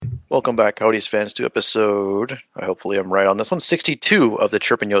Welcome back, Coyotes fans, to episode, hopefully I'm right on this one, 62 of the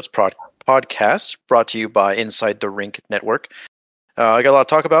Chirpin Yotes podcast, brought to you by Inside the Rink Network. I got a lot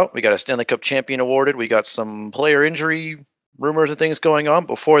to talk about. We got a Stanley Cup champion awarded. We got some player injury rumors and things going on.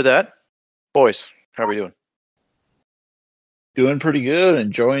 Before that, boys, how are we doing? Doing pretty good.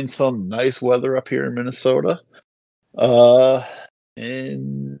 Enjoying some nice weather up here in Minnesota.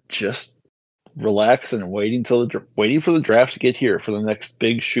 And just relaxing and waiting for the draft to get here for the next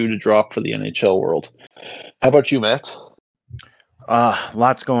big shoe to drop for the NHL world. How about you, Matt?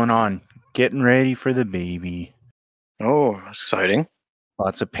 Lots going on. Getting ready for the baby. Oh, exciting.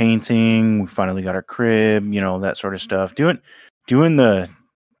 Lots of painting. We finally got our crib, that sort of stuff. Doing the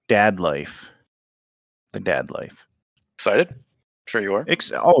dad life. The dad life. Excited? Sure you are.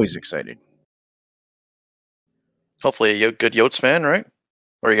 Always excited. Hopefully a good Yotes fan, right?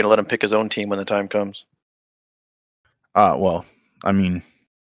 Or are you going to let him pick his own team when the time comes? Well, I mean,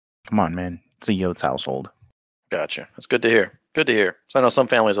 come on, man. It's a Yotes household. Gotcha. That's good to hear. Good to hear. So I know some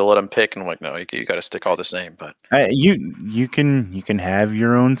families will let him pick, and I'm like, no, you got to stick all the same. But you can have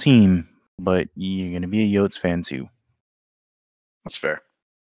your own team, but you're going to be a Yotes fan too. That's fair.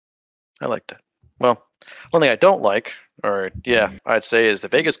 I like that. Well, one thing I don't like, I'd say, is the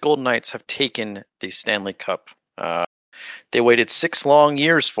Vegas Golden Knights have taken the Stanley Cup. They waited 6 long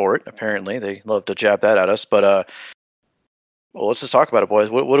years for it, apparently. They love to jab that at us. But, let's just talk about it, boys.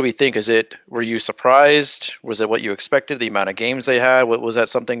 What do we think? Were you surprised? Was it what you expected, the amount of games they had? Was that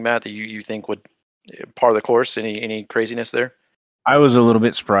something, Matt, that you think would part of the course? Any craziness there? I was a little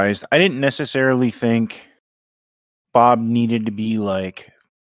bit surprised. I didn't necessarily think Bob needed to be like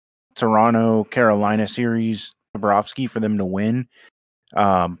Toronto, Carolina series, Bobrovsky for them to win.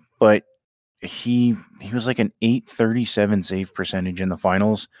 But he was like an .837 save percentage in the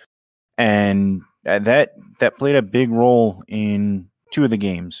finals, and that played a big role in 2 of the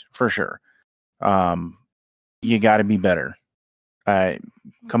games for sure. You got to be better.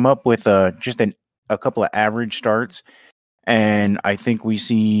 Come up with just a couple of average starts, and I think we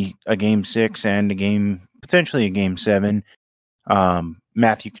see a game 6 and potentially a game 7.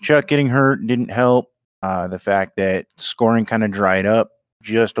 Matthew Tkachuk getting hurt didn't help. The fact that scoring kind of dried up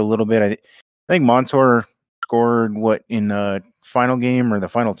just a little bit. I think Montour scored in the final game or the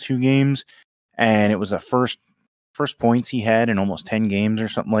final 2 games, and it was the first points he had in almost 10 games or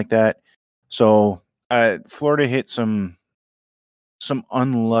something like that. So Florida hit some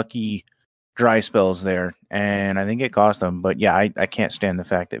unlucky dry spells there, and I think it cost them. But yeah, I can't stand the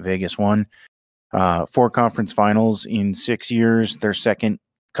fact that Vegas won 4 conference finals in 6 years, their second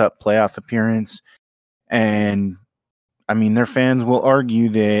Cup playoff appearance, and I mean their fans will argue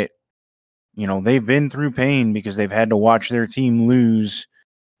that they've been through pain because they've had to watch their team lose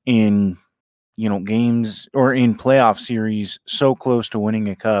in games or in playoff series so close to winning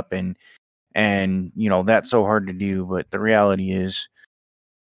a cup, and that's so hard to do. But the reality is,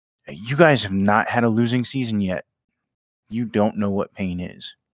 you guys have not had a losing season yet. You don't know what pain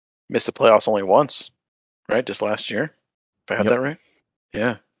is. Missed the playoffs only once, right? Just last year, if I have that right.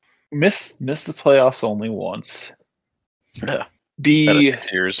 Yeah, missed the playoffs only once. Yeah, be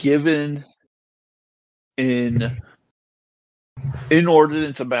given an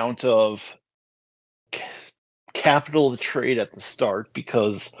inordinate amount of capital to trade at the start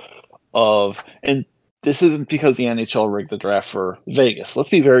because of, and this isn't because the NHL rigged the draft for Vegas. Let's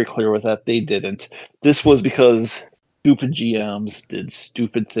be very clear with that. They didn't. This was because stupid GMs did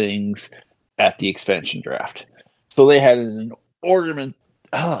stupid things at the expansion draft. So they had an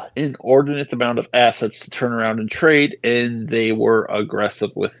inordinate amount of assets to turn around and trade, and they were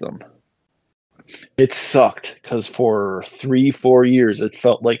aggressive with them. It sucked because for 3-4 years, it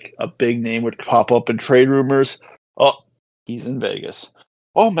felt like a big name would pop up in trade rumors. Oh, he's in Vegas.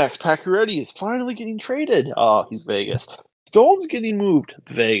 Oh, Max Pacioretty is finally getting traded. Oh, he's Vegas. Stone's getting moved.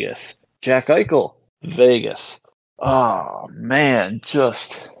 Vegas. Jack Eichel. Vegas. Oh, man,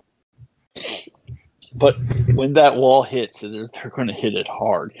 But when that wall hits, they're going to hit it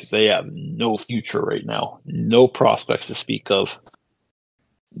hard because they have no future right now. No prospects to speak of.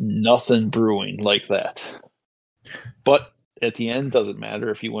 Nothing brewing like that. But at the end, doesn't matter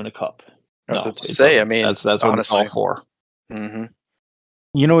if you win a cup. No, that's what honestly, it's all for. Mm-hmm.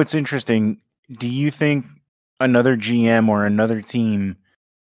 It's interesting. Do you think another GM or another team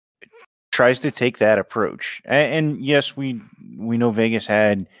tries to take that approach? And yes, we know Vegas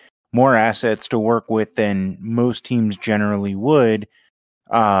had more assets to work with than most teams generally would.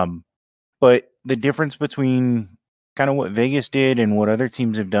 But the difference between kind of what Vegas did and what other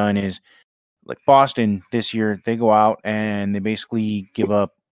teams have done is, like Boston this year, they go out and they basically give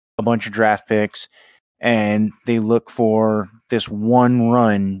up a bunch of draft picks and they look for this one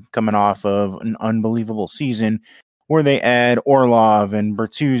run coming off of an unbelievable season where they add Orlov and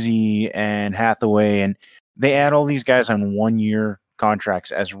Bertuzzi and Hathaway, and they add all these guys on 1-year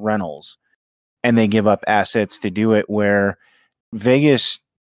contracts as rentals, and they give up assets to do it. Where Vegas,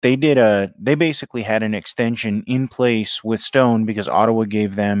 they basically had an extension in place with Stone because Ottawa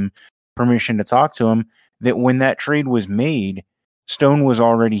gave them permission to talk to him, that when that trade was made, Stone was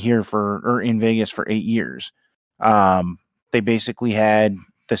already here in Vegas for 8 years. They basically had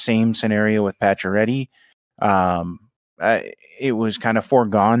the same scenario with Pacioretty. It was kind of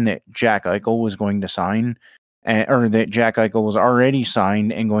foregone that Jack Eichel was going to sign, or that Jack Eichel was already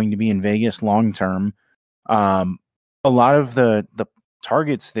signed and going to be in Vegas long term. A lot of the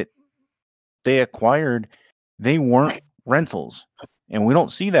targets that they acquired, they weren't rentals, and we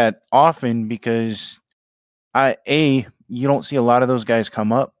don't see that often because you don't see a lot of those guys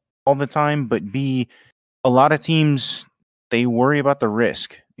come up all the time, but B, a lot of teams, they worry about the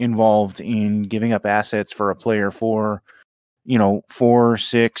risk involved in giving up assets for a player for 4,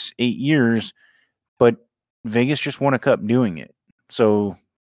 6, 8 years, but Vegas just won a cup doing it. So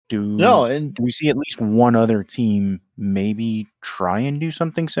do we see at least one other team maybe try and do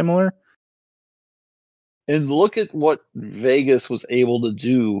something similar? And look at what Vegas was able to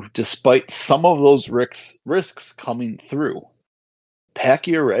do despite some of those risks coming through.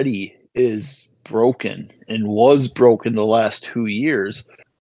 Pacioretty is broken and was broken the last 2 years,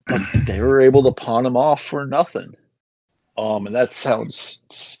 but they were able to pawn him off for nothing. And that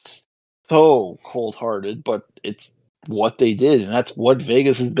sounds so cold-hearted, but it's what they did, and that's what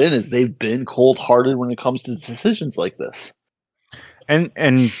Vegas has been. Is they've been cold-hearted when it comes to decisions like this. And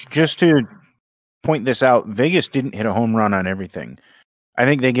just to point this out, Vegas didn't hit a home run on everything. I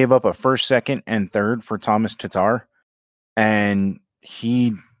think they gave up a first, second, and third for Thomas Tatar, and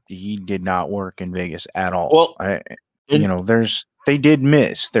he did not work in Vegas at all. Well, they did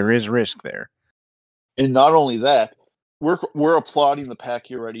miss. There is risk there. And not only that, we're applauding the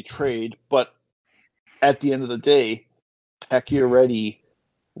Pacioretty trade, but at the end of the day, Pacioretty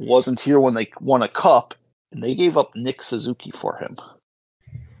wasn't here when they won a cup, and they gave up Nick Suzuki for him.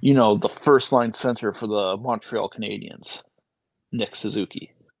 The first-line center for the Montreal Canadiens, Nick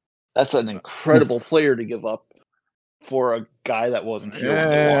Suzuki. That's an incredible player to give up for a guy that wasn't here when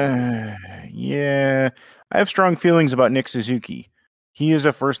they won. Yeah, I have strong feelings about Nick Suzuki. He is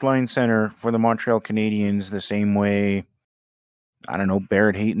a first-line center for the Montreal Canadiens the same way, I don't know,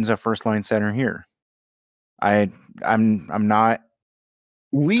 Barrett Hayton's a first-line center here. I'm not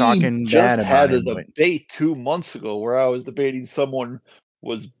talking just bad about had a him, debate 2 months ago where I was debating someone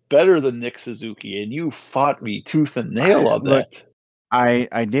was better than Nick Suzuki, and you fought me tooth and nail on that.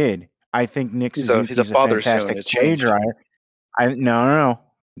 I did. I think Nick Suzuki is a fantastic play driver. No,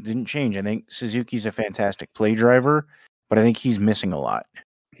 it didn't change. I think Suzuki's a fantastic play driver, but I think he's missing a lot.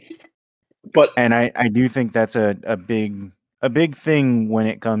 And I do think that's a big thing when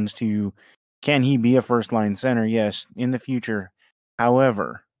it comes to, can he be a first line center? Yes, in the future.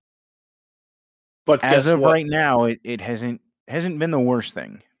 However, but as of right now, it hasn't been the worst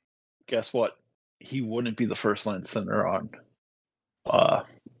thing. Guess what? He wouldn't be the first line center on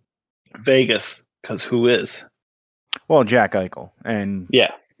Vegas, because who is? Well, Jack Eichel. And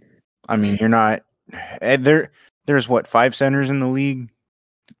yeah, I mean, you're not there's 5 centers in the league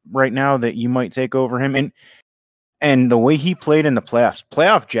right now that you might take over him, and the way he played in the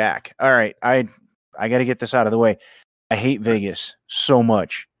playoff Jack. All right, I got to get this out of the way. I hate Vegas so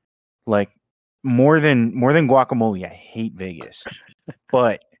much, like more than guacamole. I hate Vegas,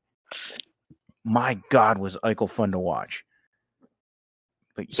 but my God, was Eichel fun to watch.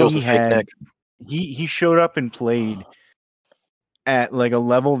 Like, so was the fake neck. He showed up and played at like a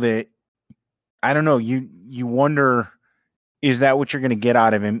level that, I don't know. You wonder, is that what you're going to get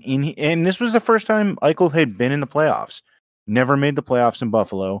out of him? And this was the first time Eichel had been in the playoffs. Never made the playoffs in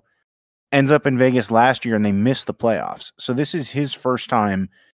Buffalo. Ends up in Vegas last year, and they missed the playoffs. So this is his first time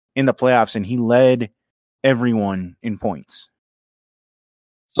in the playoffs, and he led everyone in points.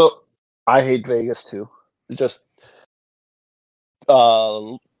 So I hate Vegas too. Just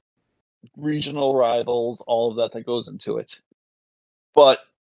regional rivals, all of that goes into it. But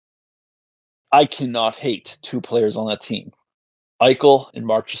I cannot hate 2 players on that team, Eichel and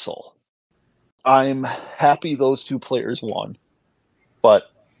Marchessault. I'm happy those 2 players won,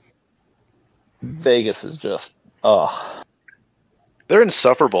 but Vegas is just they're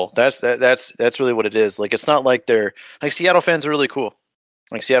insufferable. That's really what it is. Like, it's not like they're like Seattle fans are really cool.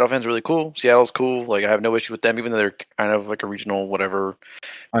 Like, Seattle's cool. Like, I have no issue with them, even though they're kind of like a regional whatever.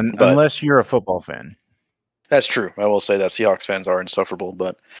 Unless you're a football fan. That's true. I will say that Seahawks fans are insufferable,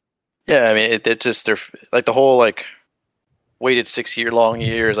 but Yeah, I mean, it just they're like the whole like waited 6-year-long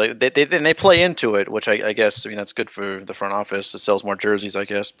years. Like they play into it, which I guess that's good for the front office. It sells more jerseys, I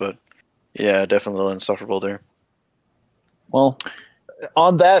guess. But yeah, definitely a little insufferable there. Well,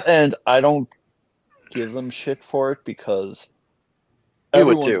 on that end, I don't give them shit for it because We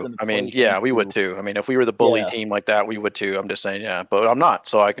would everyone's too. going to I mean, play yeah, we would into. too. I mean, if we were the bully Yeah, team like that, we would too. I'm just saying, yeah, but I'm not,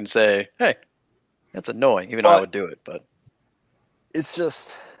 so I can say, hey, that's annoying, even though I but would do it. But it's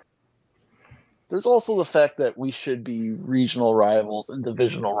just there's also the fact that we should be regional rivals and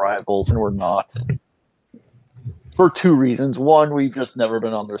divisional rivals, and we're not. For two reasons. One, we've just never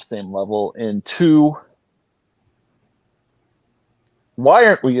been on their same level. And two, why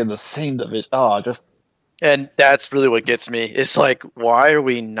aren't we in the same division? and that's really what gets me. It's like, why are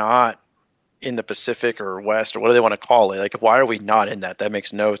we not in the Pacific or West or what do they want to call it? Like, why are we not in that? That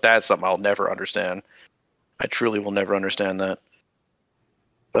makes no. That's something I'll never understand. I truly will never understand that.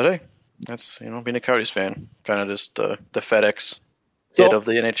 But hey, that's being a Coyotes fan, kind of just the FedEx bit of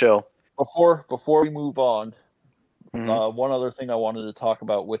the NHL. Before we move on, Mm-hmm. one other thing I wanted to talk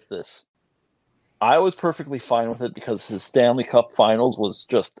about with this. I was perfectly fine with it because his Stanley Cup Finals was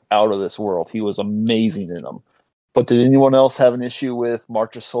just out of this world. He was amazing in them. But did anyone else have an issue with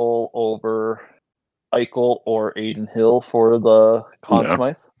Marchessault over Eichel or Aiden Hill for the Conn No.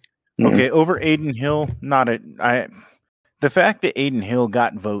 Smythe? Okay, over Aiden Hill, not a I. The fact that Aiden Hill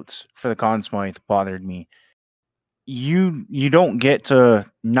got votes for the Conn Smythe bothered me. You don't get to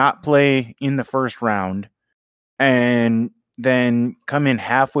not play in the first round and then come in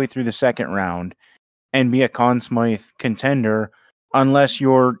halfway through the second round and be a Conn Smythe contender unless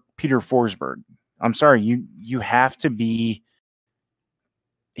you're Peter Forsberg. I'm sorry, you have to be.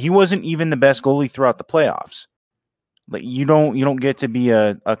 He wasn't even the best goalie throughout the playoffs. Like you don't get to be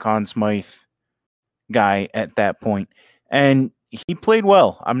a Conn Smythe guy at that point. And he played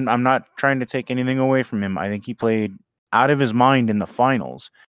well. I'm not trying to take anything away from him. I think he played out of his mind in the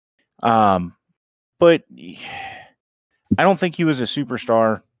finals. But I don't think he was a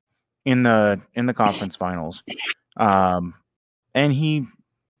superstar in the conference finals. And he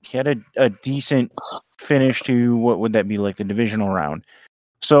had a decent finish to what would that be like the divisional round.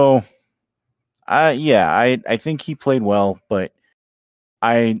 So I think he played well, but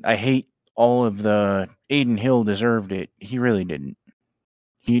I hate all of the Aiden Hill deserved it. He really didn't.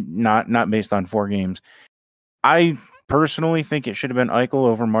 He not based on 4 games. I personally think it should have been Eichel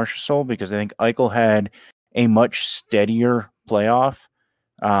over Marchessault because I think Eichel had a much steadier playoff.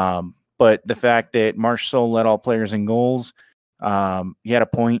 But the fact that Marchessault led all players in goals, he had a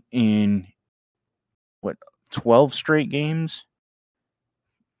point in 12 straight games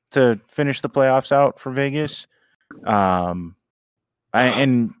to finish the playoffs out for Vegas. And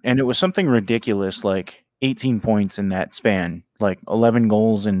it was something ridiculous, like 18 points in that span, like 11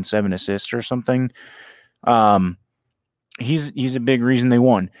 goals and 7 assists or something. He's a big reason they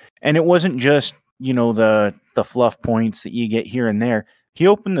won, and it wasn't just the fluff points that you get here and there. He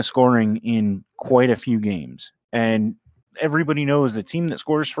opened the scoring in quite a few games, and everybody knows the team that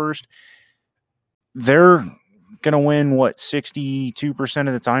scores first, they're gonna win 62%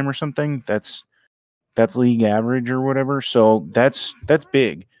 of the time or something. That's league average or whatever. So that's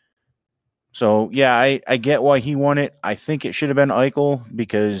big. So yeah, I get why he won it. I think it should have been Eichel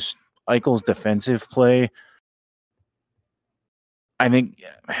because Eichel's defensive play. I think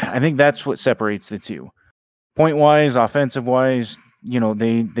that's what separates the two. Point wise, offensive wise,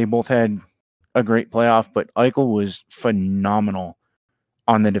 they both had a great playoff, but Eichel was phenomenal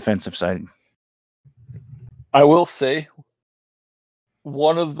on the defensive side. I will say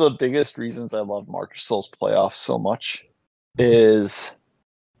one of the biggest reasons I love Marchessault's playoffs so much is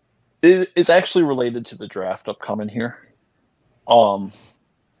it's actually related to the draft upcoming here.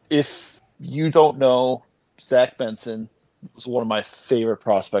 If you don't know, Zach Benson was one of my favorite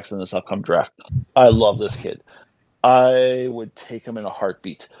prospects in this upcoming draft. I love this kid. I would take him in a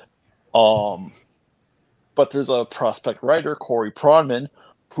heartbeat. But there's a prospect writer, Corey Pronman,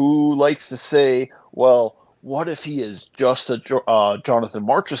 who likes to say, well, what if he is just a Jonathan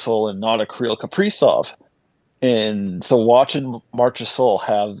Marchessault and not a Kirill Kaprizov? And so watching Marchessault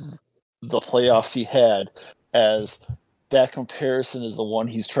have the playoffs he had, as that comparison is the one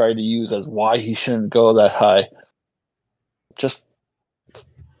he's trying to use as why he shouldn't go that high. Just,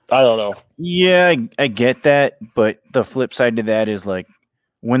 I don't know. Yeah, I get that, but the flip side to that is like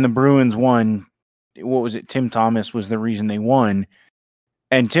when the Bruins won, what was it? Tim Thomas was the reason they won.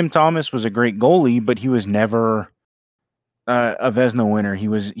 And Tim Thomas was a great goalie, but he was never a Vezina winner. He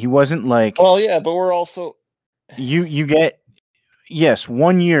wasn't like. Well, yeah, but we're also you get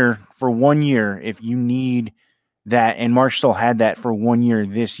 1 year for 1 year if you need that, and Marshall had that for 1 year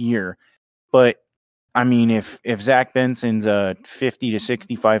this year. But I mean, if Zach Benson's a 50 to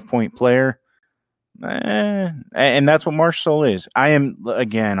 65 point player, and that's what Marshall is. I'm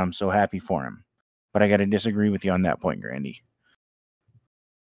so happy for him, but I got to disagree with you on that point, Grandy.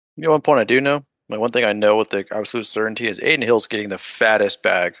 You know, one point I do know, like one thing I know with the absolute certainty is Aiden Hill's getting the fattest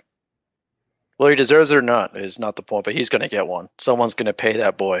bag. Well, he deserves it or not is not the point, but he's going to get one. Someone's going to pay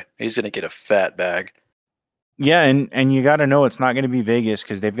that boy. He's going to get a fat bag. Yeah, and you got to know it's not going to be Vegas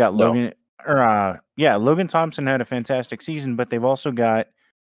because they've got Logan. Logan Thompson had a fantastic season, but they've also got,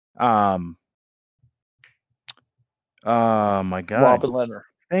 oh my God, Robin Leonard.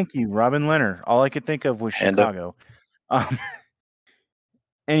 Thank you, Robin Leonard. All I could think of was Panda. Chicago.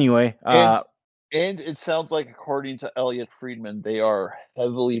 Anyway, and it sounds like, according to Elliot Friedman, they are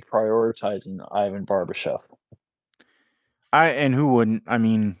heavily prioritizing Ivan Barbashev. And who wouldn't? I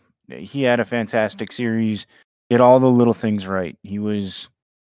mean, he had a fantastic series. Did all the little things right. He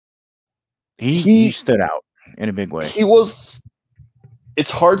stood out in a big way. He was.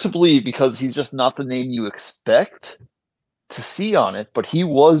 It's hard to believe because he's just not the name you expect to see on it, but he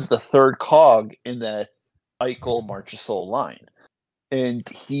was the third cog in that Eichel Marchessault line. And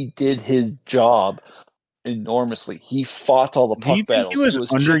he did his job enormously. He fought all the puck Do you think battles. he was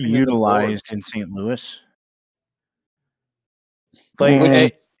chipping in the boards. underutilized in St. Louis?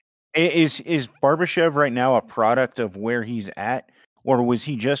 Which, is Barbashev right now a product of where he's at, or was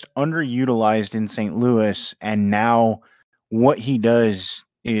he just underutilized in St. Louis and now what he does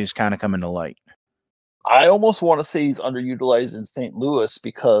is kind of coming to light? I almost want to say he's underutilized in St. Louis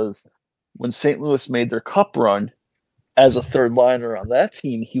because when St. Louis made their cup run as a third liner on that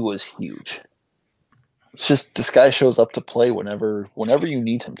team, he was huge. It's just this guy shows up to play whenever you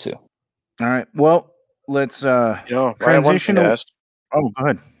need him to. All right. Well, let's transition. Oh, go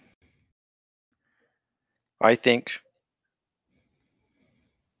ahead. I think.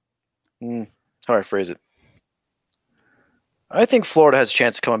 How do I phrase it? I think Florida has a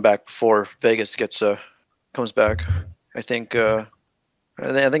chance of coming back before Vegas comes back. I think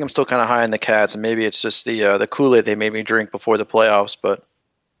I'm still kind of high on the Cats, and maybe it's just the Kool-Aid they made me drink before the playoffs. But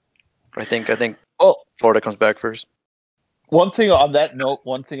I think Florida comes back first. One thing on that note,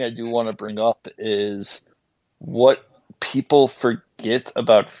 one thing I do want to bring up is what people forget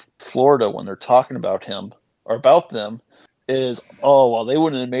about Florida when they're talking about him or about them is, they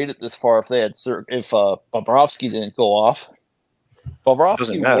wouldn't have made it this far if Bobrovsky didn't go off.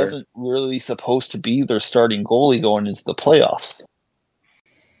 Bobrovsky wasn't really supposed to be their starting goalie going into the playoffs.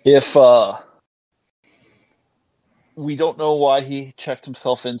 If we don't know why he checked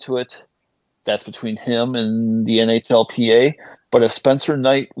himself into it, that's between him and the NHLPA. But if Spencer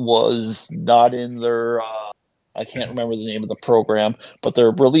Knight was not in their, I can't remember the name of the program, but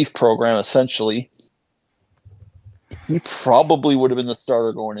their relief program, essentially, he probably would have been the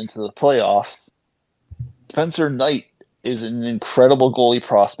starter going into the playoffs. Spencer Knight is an incredible goalie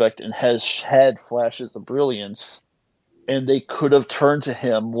prospect and has had flashes of brilliance, and they could have turned to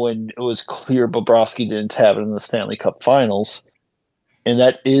him when it was clear Bobrovsky didn't have it in the Stanley Cup Finals. And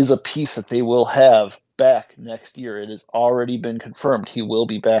that is a piece that they will have back next year. It has already been confirmed. He will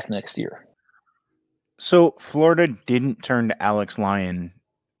be back next year. So Florida didn't turn to Alex Lyon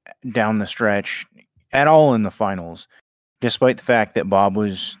down the stretch at all in the finals, despite the fact that Bob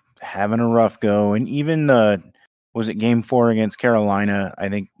was having a rough go. And even was it game 4 against Carolina? I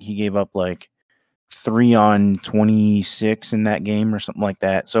think he gave up like 3 on 26 in that game or something like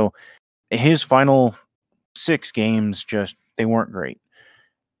that. So his final 6 games, they weren't great.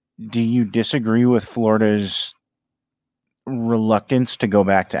 Do you disagree with Florida's reluctance to go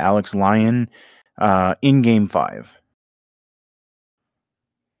back to Alex Lyon in game 5?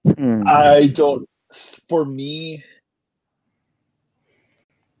 I don't. For me,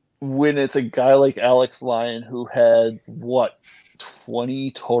 when it's a guy like Alex Lyon who had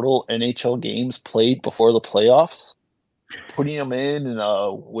 20 total NHL games played before the playoffs, putting him in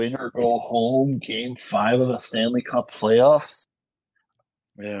a win or go home game 5 of the Stanley Cup playoffs.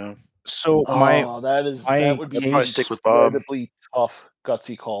 Yeah. So that would be an stick with Bob. Incredibly tough,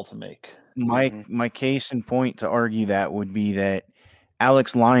 gutsy call to make. My case in point to argue that would be that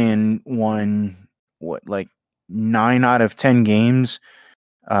Alex Lyon won 9 out of 10 games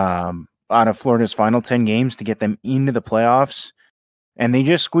out of Florida's final 10 games to get them into the playoffs, and they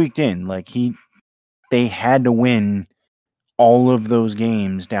just squeaked in. They had to win all of those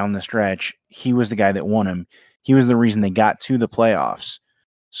games down the stretch. He was the guy that won them. He was the reason they got to the playoffs.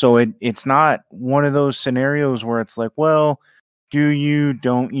 So it's not one of those scenarios where it's like, well, do you,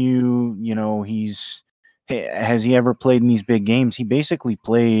 don't you, has he ever played in these big games? He basically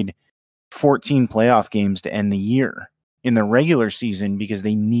played 14 playoff games to end the year in the regular season because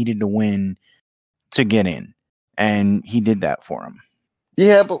they needed to win to get in. And he did that for them.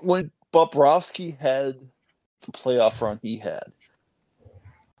 Yeah, but when Bobrovsky had the playoff run he had,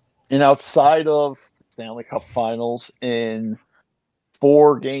 and outside of Stanley Cup Finals in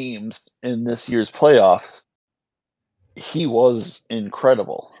 4 games in this year's playoffs, he was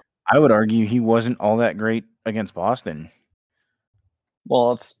incredible. I would argue he wasn't all that great against Boston.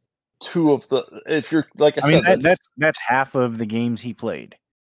 Well, it's 2 of the. If you're like I mean, said, that's half of the games he played.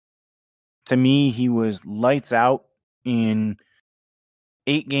 To me, he was lights out in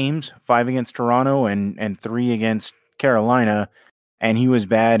 8 games, 5 against Toronto and 3 against Carolina, and he was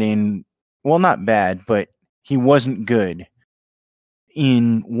bad in, well, not bad, but he wasn't good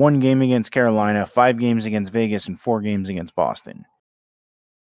in 1 game against Carolina, 5 games against Vegas, and 4 games against Boston.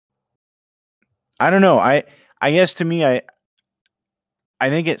 I don't know. I guess to me, I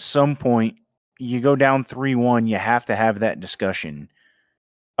think at some point you go down 3-1, you have to have that discussion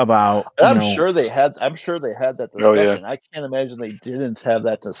about. I'm sure they had that discussion. Oh, yeah. I can't imagine they didn't have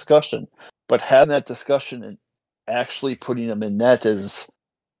that discussion. But having that discussion and actually putting them in net is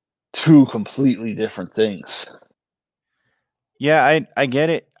 2 completely different things. Yeah, I get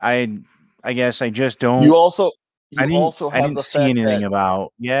it. I guess I just don't. I didn't see anything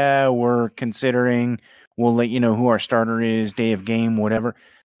about, we're considering, we'll let you know who our starter is, day of game, whatever.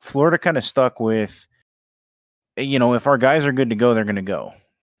 Florida kind of stuck with, if our guys are good to go, they're going to go.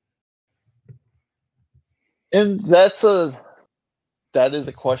 And that is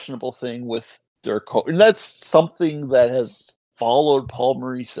a questionable thing with their coach. And that's something that has followed Paul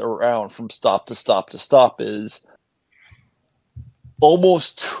Maurice around from stop to stop to stop, is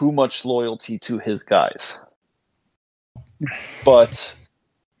almost too much loyalty to his guys. But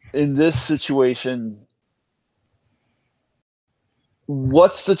in this situation,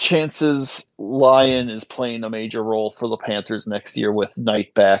 what's the chances Lyon is playing a major role for the Panthers next year with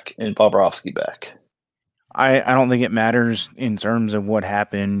Knight back and Bobrovsky back? I don't think it matters in terms of what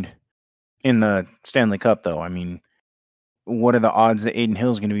happened in the Stanley Cup, though. I mean, what are the odds that Aiden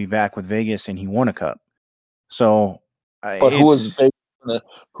Hill's going to be back with Vegas and he won a cup? So, but who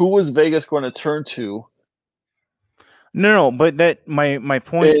was Vegas going to turn to? No, but that my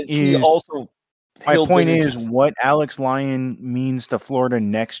point is what Alex Lyon means to Florida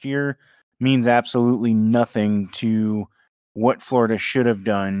next year means absolutely nothing to what Florida should have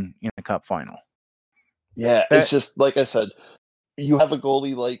done in the Cup final. Yeah, it's just like I said, you have a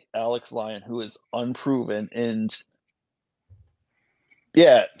goalie like Alex Lyon who is unproven, and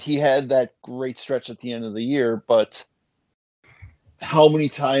yeah, he had that great stretch at the end of the year, but how many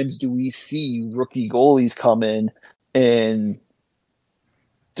times do we see rookie goalies come in and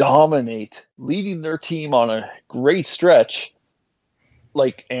dominate, leading their team on a great stretch,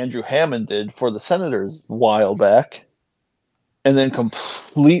 like Andrew Hammond did for the Senators a while back, and then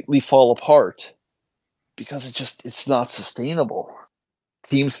completely fall apart because it's not sustainable.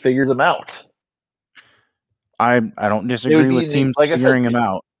 Teams figure them out. I don't disagree with teams figuring them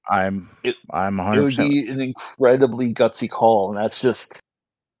out. I'm 100%. It would be an incredibly gutsy call, and that's just,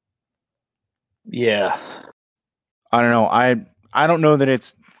 yeah. I don't know. I don't know that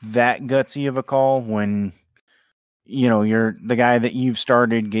it's that gutsy of a call when, you're the guy that you've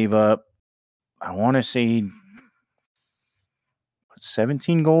started gave up, I want to say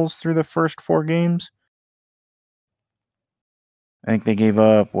 17 goals through the first 4 games. I think they gave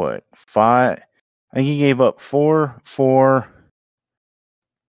up 5. I think he gave up 4,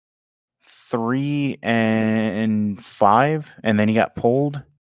 3, and 5, and then he got pulled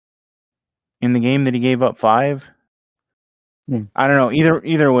in the game that he gave up 5. I don't know.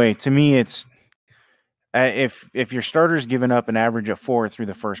 Either way, to me, it's if your starter's given up an average of 4 through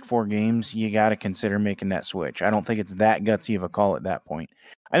the first 4 games, you got to consider making that switch. I don't think it's that gutsy of a call at that point.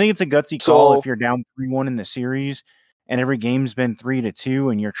 I think it's a gutsy call if you're down 3-1 in the series and every game's been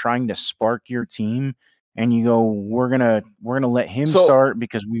 3-2 and you're trying to spark your team and you go, we're gonna let him start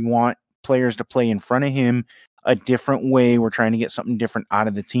because we want players to play in front of him a different way. We're trying to get something different out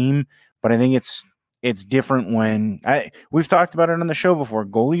of the team. But I think it's different when we've talked about it on the show before.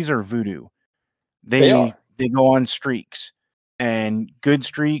 Goalies are voodoo. They go on streaks, and good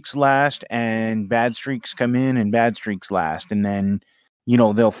streaks last, and bad streaks come in, and bad streaks last, and then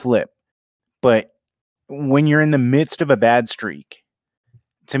they'll flip. But when you're in the midst of a bad streak,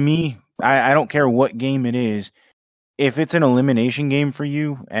 to me, I don't care what game it is. If it's an elimination game for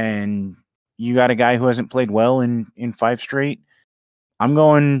you, and you got a guy who hasn't played well in 5 straight, I'm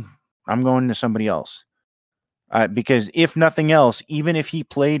going to somebody else. Because if nothing else, even if he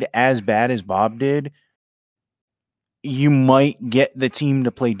played as bad as Bob did, you might get the team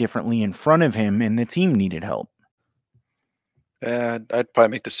to play differently in front of him, and the team needed help. Yeah, I'd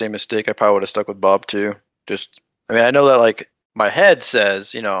probably make the same mistake. I probably would have stuck with Bob too. I know that like my head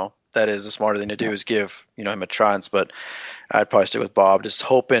says, that is the smarter thing to do is give, him a chance, but I'd probably stick with Bob, just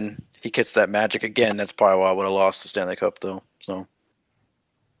hoping he gets that magic again. That's probably why I would have lost the Stanley Cup though. So,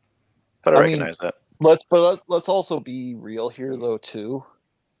 but I recognize that. Let's also be real here though too.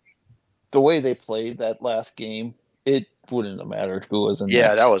 The way they played that last game, it wouldn't have mattered who was in Yeah,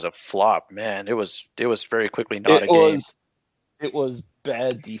 net. that was a flop, man. It was very quickly not a game. It was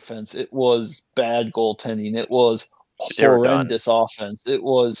bad defense. It was bad goaltending. It was horrendous offense. It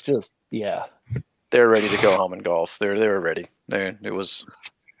was just They're ready to go home and golf. They were ready. It was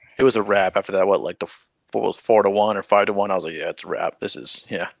a wrap after that. What, like the 4-1 or 5-1? I was like, yeah, it's a wrap.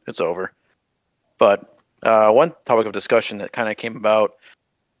 It's over. But one topic of discussion that kind of came about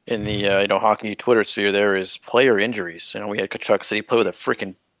in the hockey Twitter sphere there is player injuries. We had Kachuk City play with a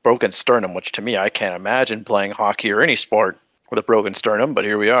freaking broken sternum, which to me I can't imagine playing hockey or any sport with a broken sternum. But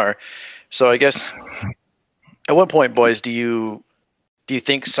here we are. So I guess at what point, boys, do you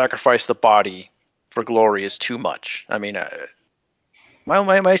think sacrifice the body for glory is too much? I mean,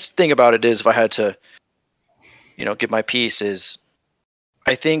 my thing about it is, if I had to, give my piece, is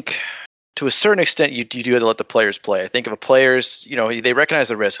I think to a certain extent you do have to let the players play. I think if a players, they recognize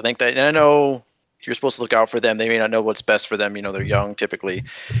the risk. I think that, and I know you're supposed to look out for them. They may not know what's best for them. They're young typically,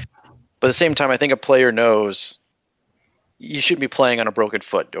 but at the same time, I think a player knows you shouldn't be playing on a broken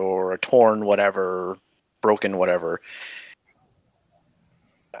foot or a torn whatever, broken whatever.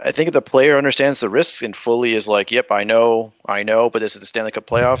 I think if the player understands the risks and fully is like, yep, I know, but this is the Stanley Cup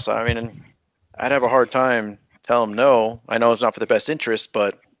playoffs. I mean, I'd have a hard time telling them no. I know it's not for the best interest,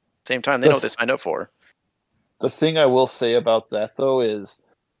 but at the same time, they know what they signed up for. The thing I will say about that, though, is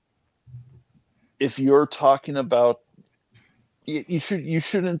if you're talking about you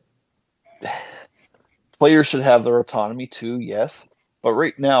shouldn't. Players should have their autonomy too, yes. But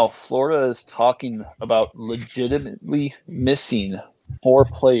right now, Florida is talking about legitimately missing 4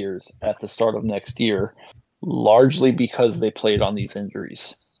 players at the start of next year, largely because they played on these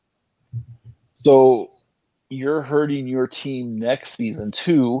injuries. So you're hurting your team next season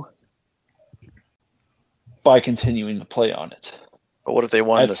too by continuing to play on it. But what if they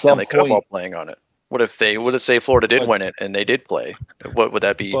won the Stanley Cup while playing on it? What if say Florida did win it and they did play? What would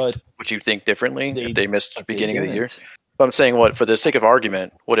that be? Would you think differently if they missed the beginning of the year? But I'm saying, for the sake of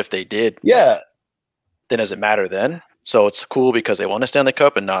argument, what if they did? Yeah. Then does it matter then? So it's cool because they won a Stanley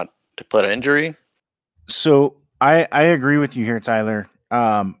Cup and not to put an injury? So I agree with you here, Tyler.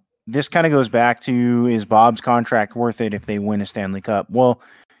 This kind of goes back to, is Bob's contract worth it if they win a Stanley Cup? Well,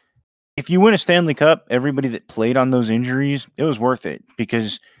 if you win a Stanley Cup, everybody that played on those injuries, it was worth it.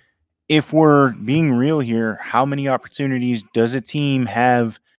 Because if we're being real here, how many opportunities does a team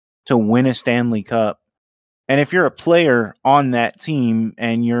have to win a Stanley Cup? And if you're a player on that team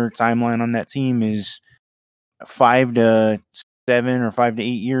and your timeline on that team is 5 to 7 or 5 to 8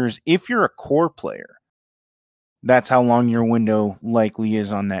 years, if you're a core player, that's how long your window likely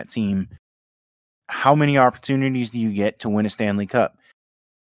is on that team. How many opportunities do you get to win a Stanley Cup?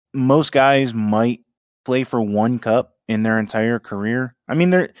 Most guys might play for one cup in their entire career. I mean,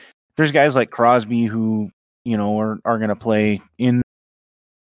 there's guys like Crosby who, are going to play in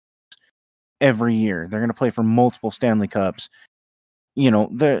every year. They're going to play for multiple Stanley Cups.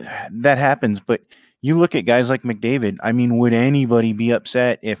 That happens. But you look at guys like McDavid. I mean, would anybody be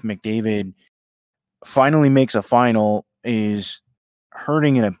upset if McDavid finally makes a final, is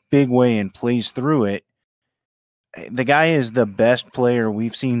hurting in a big way and plays through it? The guy is the best player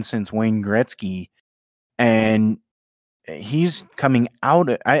we've seen since Wayne Gretzky. And he's coming out.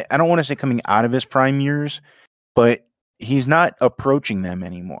 I don't want to say coming out of his prime years, but he's not approaching them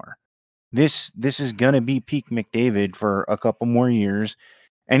anymore. This is going to be peak McDavid for a couple more years,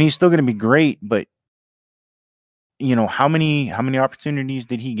 and he's still going to be great. But how many opportunities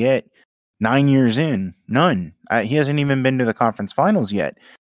did he get 9 years in? None. He hasn't even been to the conference finals yet.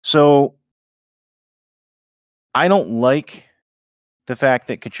 So I don't like the fact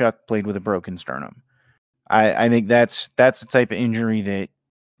that Kachuk played with a broken sternum. I think that's the type of injury that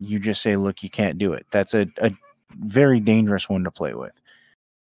you just say, look, you can't do it. That's a very dangerous one to play with.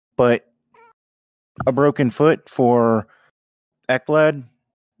 But a broken foot for Ekblad,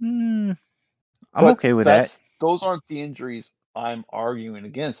 I'm okay with that. Those aren't the injuries I'm arguing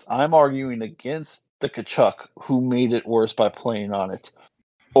against. I'm arguing against the Kachuk who made it worse by playing on it.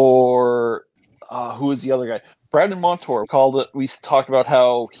 Or who was the other guy? Brandon Montour called it. We talked about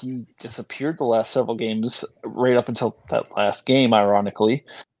how he disappeared the last several games, right up until that last game, ironically.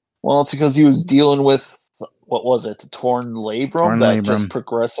 Well, it's because he was dealing with what was it, the torn labrum Torn that just labrum.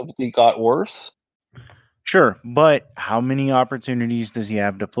 progressively got worse? Sure, but how many opportunities does he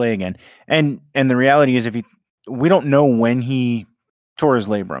have to play again? And the reality is, we don't know when he tore his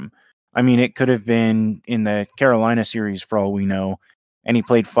labrum. I mean, it could have been in the Carolina series for all we know, and he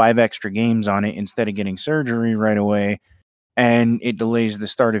played 5 extra games on it instead of getting surgery right away, and it delays the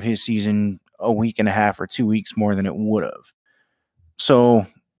start of his season a week and a half or 2 weeks more than it would have. So,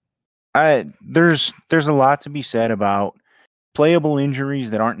 there's a lot to be said about playable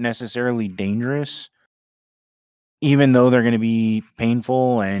injuries that aren't necessarily dangerous, even though they're going to be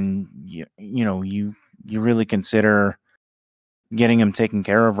painful, and you really consider getting them taken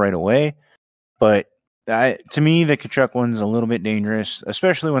care of right away. But to me, the Kachuk one's a little bit dangerous,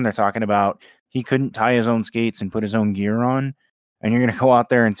 especially when they're talking about he couldn't tie his own skates and put his own gear on, and you're going to go out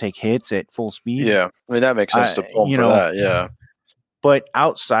there and take hits at full speed. Yeah, I mean that makes sense to pull him for that. Yeah, but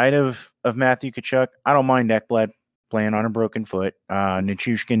outside of Matthew Kachuk, I don't mind Ekblad playing on a broken foot.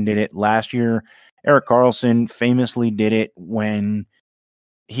 Nichushkin did it last year. Erik Karlsson famously did it when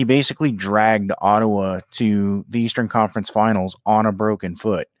he basically dragged Ottawa to the Eastern Conference Finals on a broken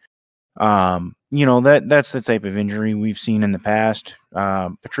foot. That's the type of injury we've seen in the past.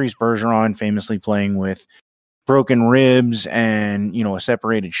 Patrice Bergeron famously playing with broken ribs and, a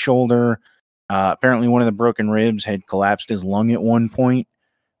separated shoulder. Apparently one of the broken ribs had collapsed his lung at one point,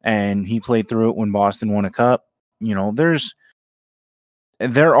 and he played through it when Boston won a cup.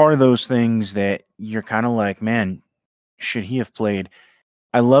 There are those things that you're kind of like, man, should he have played?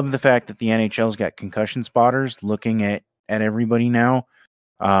 I love the fact that the NHL's got concussion spotters looking at everybody now.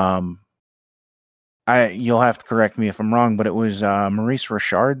 You'll have to correct me if I'm wrong, but it was Maurice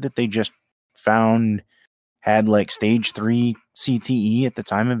Richard that they just found had like stage 3 CTE at the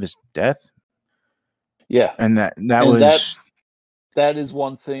time of his death. Yeah, and that is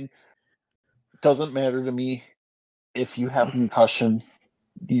one thing. Doesn't matter to me if you have a concussion,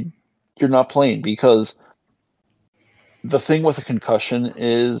 you're not playing, because the thing with a concussion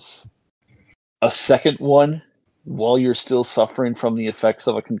is a second one while you're still suffering from the effects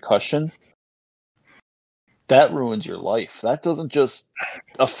of a concussion, that ruins your life. That doesn't just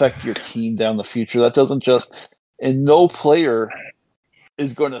affect your team down the future. That doesn't just, and no player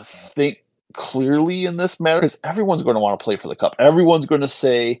is going to think clearly in this matter, because everyone's going to want to play for the cup. Everyone's going to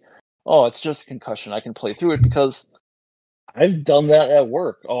say, oh, it's just a concussion, I can play through it, because I've done that at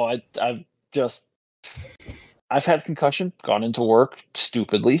work. I've had concussion, gone into work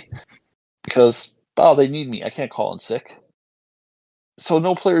stupidly because, they need me. I can't call in sick. So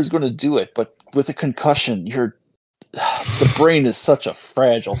no player is going to do it. But with a concussion, the brain is such a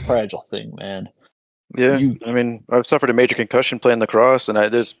fragile thing, man. Yeah, I mean, I've suffered a major concussion playing lacrosse, and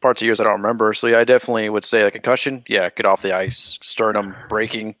there's parts of years I don't remember. So yeah, I definitely would say a concussion. Yeah, get off the ice. Sternum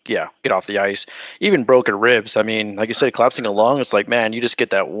breaking. Yeah, get off the ice. Even broken ribs. I mean, like you said, collapsing a lung. It's like, man, you just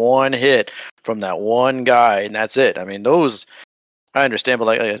get that one hit from that one guy, and that's it. I mean, those I understand, but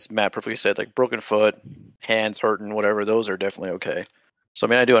like as Matt perfectly said, like broken foot, hands hurting, whatever. Those are definitely okay. So I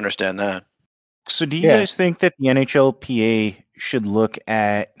mean, I do understand that. So do you guys think that the NHLPA should look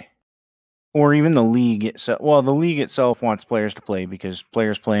at, or even the league itself? Well, the league itself wants players to play because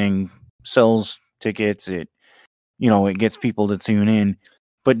players playing sells tickets. It gets people to tune in.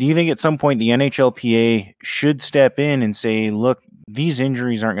 But do you think at some point the NHLPA should step in and say, look, these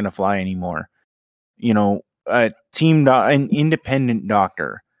injuries aren't going to fly anymore? An independent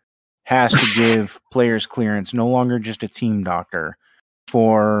doctor has to give players clearance, no longer just a team doctor,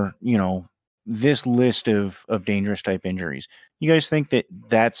 for, this list of dangerous type injuries. You guys think that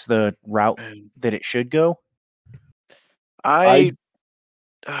that's the route that it should go? I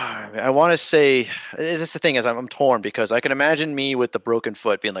want to say, this the thing is, I'm torn, because I can imagine me with the broken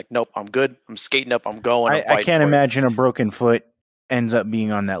foot being like, nope, I'm good. I'm skating up. I'm going. I'm fighting. I can't imagine a broken foot ends up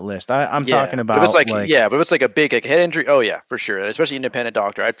being on that list. I'm talking about, but if it's like a big head injury, oh yeah, for sure. Especially independent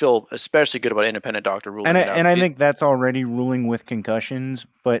doctor. I'd feel especially good about independent doctor ruling. And I think that's already ruling with concussions.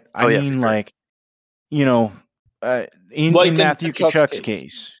 But I mean, sure. like, in Matthew Kachuk's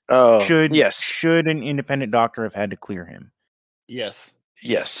case, should an independent doctor have had to clear him? Yes.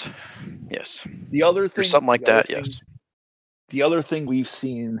 The other thing, or something like that. Yes. The other thing we've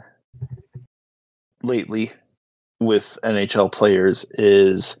seen lately with NHL players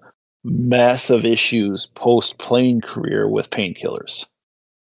is massive issues post-playing career with painkillers.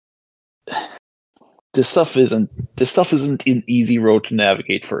 This stuff isn't an easy road to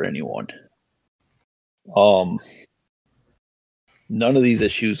navigate for anyone. None of these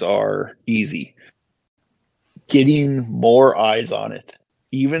issues are easy. Getting more eyes on it,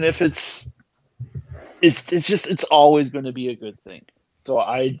 even if it's always going to be a good thing. So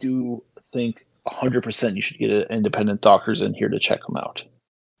I do think 100% you should get independent doctors in here to check them out.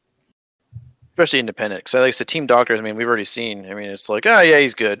 Especially independent, because like the team doctors, I mean, we've already seen. I mean, it's like, oh yeah,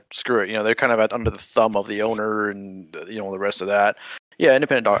 he's good. Screw it. They're kind of under the thumb of the owner and the rest of that. Yeah,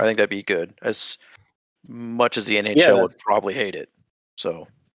 independent doctor. I think that'd be good. As much as the NHL would probably hate it. So.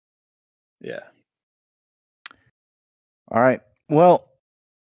 Yeah. All right. Well,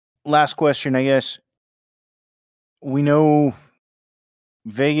 last question, I guess. We know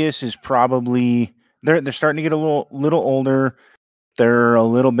Vegas is probably they're starting to get a little older. They're a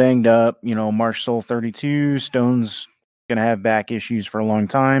little banged up. Marshall 32, Stone's gonna have back issues for a long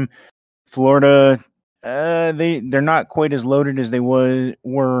time. Florida, they're not quite as loaded as they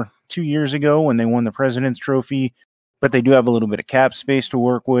were 2 years ago when they won the President's Trophy, but they do have a little bit of cap space to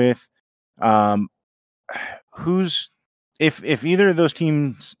work with. If either of those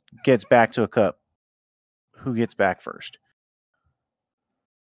teams gets back to a cup, who gets back first?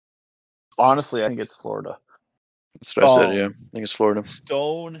 Honestly, I think it's Florida. That's what I said, yeah. I think it's Florida.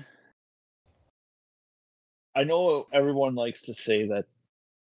 Stone, I know everyone likes to say that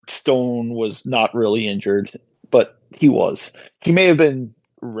Stone was not really injured, but he was. He may have been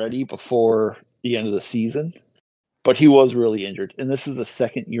ready before the end of the season, but he was really injured. And this is the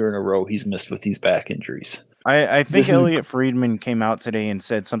second year in a row he's missed with these back injuries. I think Elliot Friedman came out today and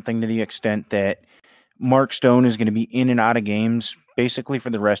said something to the extent that Mark Stone is going to be in and out of games basically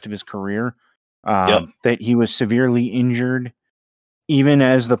for the rest of his career. That he was severely injured even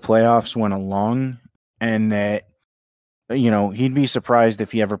as the playoffs went along, and that he'd be surprised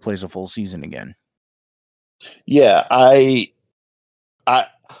if he ever plays a full season again. Yeah,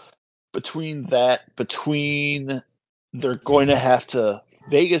 between they're going to have to.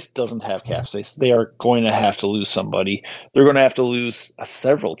 Vegas doesn't have cap space. They are going to have to lose somebody. They're going to have to lose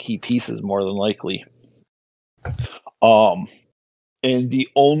several key pieces more than likely. And the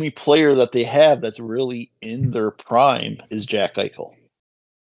only player that they have that's really in their prime is Jack Eichel.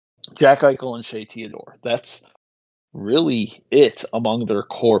 Jack Eichel and Shea Theodore. That's really it among their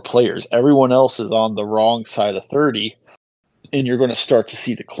core players. Everyone else is on the wrong side of 30, and you're going to start to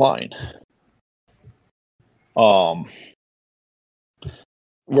see decline.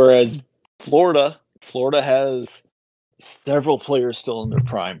 Whereas Florida has several players still in their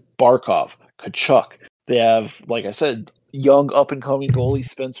prime. Barkov, Kachuk. They have, like I said, young up-and-coming goalie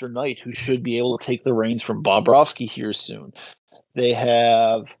Spencer Knight, who should be able to take the reins from Bobrovsky here soon. They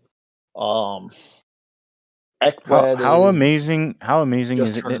have Ekblad. How amazing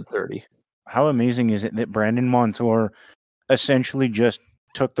is it that 30? How amazing is it that Brandon Montour essentially just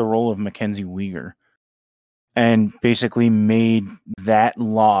took the role of Mackenzie Weegar and basically made that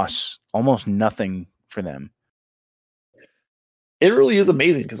loss almost nothing for them? It really is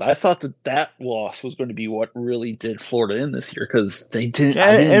amazing because I thought that loss was going to be what really did Florida in this year because they didn't.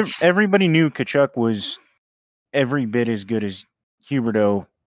 Everybody knew Kachuk was every bit as good as Huberdeau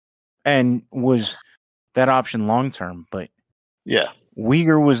and was that option long term, but yeah,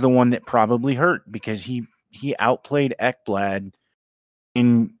 Weegar was the one that probably hurt because he outplayed Ekblad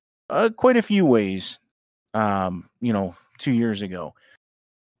in quite a few ways. 2 years ago.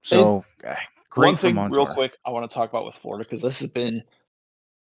 So great. One thing, real quick, I want to talk about with Florida because this has been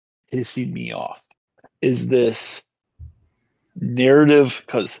pissing me off. Is this narrative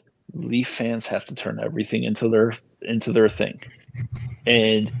because Leaf fans have to turn everything into their thing,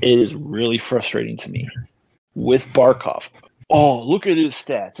 and it is really frustrating to me. With Barkov, oh, look at his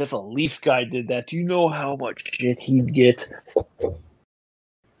stats. If a Leafs guy did that, do you know how much shit he'd get?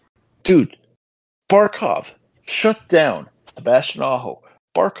 Dude, Barkov shut down Sebastian Aho.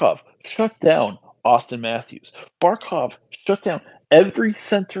 Barkov shut down Austin Matthews. Barkov shut down every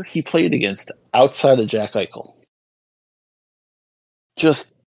center he played against outside of Jack Eichel.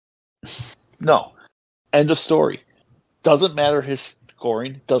 Just, no. End of story. Doesn't matter his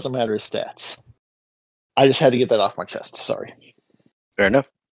scoring. Doesn't matter his stats. I just had to get that off my chest. Sorry. Fair enough.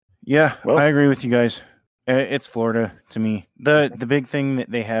 Yeah, well, I agree with you guys. It's Florida to me. The big thing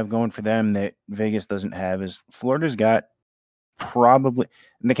that they have going for them that Vegas doesn't have is Florida's got probably,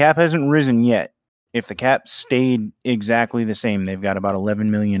 and the cap hasn't risen yet. If the cap stayed exactly the same, they've got about $11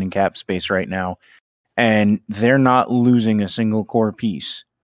 million in cap space right now, and they're not losing a single core piece.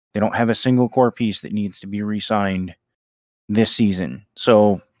 They don't have a single core piece that needs to be re-signed this season.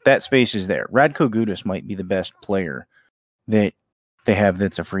 So that space is there. Radko Gudas might be the best player that they have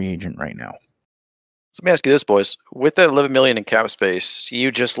that's a free agent right now. So let me ask you this, boys. With that $11 million in cap space,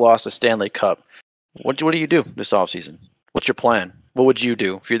 you just lost a Stanley Cup. What do you do this offseason? What's your plan? What would you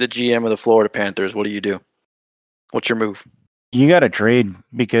do? If you're the GM of the Florida Panthers, what do you do? What's your move? You got to trade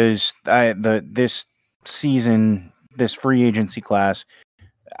because this season, this free agency class,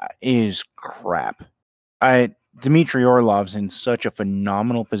 is crap. Dmitry Orlov's in such a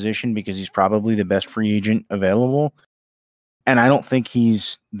phenomenal position because he's probably the best free agent available. And I don't think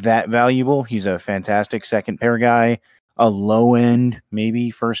he's that valuable. He's a fantastic second pair guy, a low end, maybe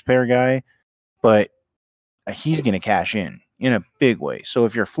first pair guy, but he's going to cash in a big way. So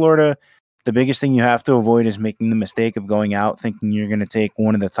if you're Florida, the biggest thing you have to avoid is making the mistake of going out thinking you're going to take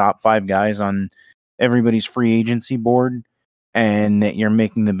one of the top 5 guys on everybody's free agency board and that you're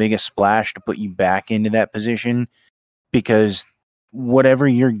making the biggest splash to put you back into that position, because whatever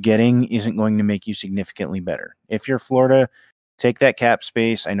you're getting isn't going to make you significantly better. If you're Florida, take that cap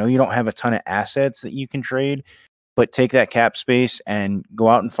space. I know you don't have a ton of assets that you can trade, but take that cap space and go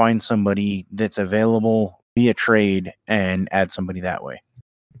out and find somebody that's available via trade and add somebody that way.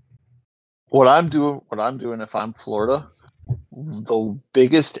 What I'm doing if I'm Florida, the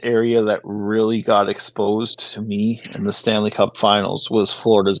biggest area that really got exposed to me in the Stanley Cup Finals was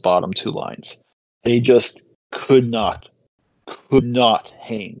Florida's bottom 2 lines. They just could not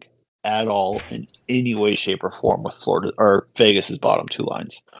hang at all in any way, shape, or form with Florida or Vegas's bottom 2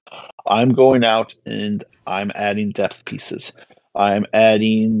 lines. I'm going out and I'm adding depth pieces. I'm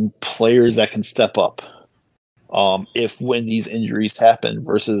adding players that can step up. When these injuries happen,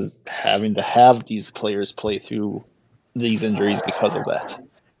 versus having to have these players play through these injuries because of that.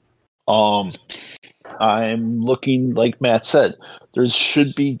 I'm looking, like Matt said, there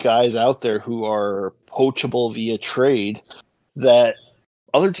should be guys out there who are poachable via trade that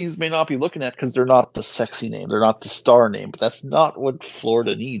other teams may not be looking at because they're not the sexy name, they're not the star name, but that's not what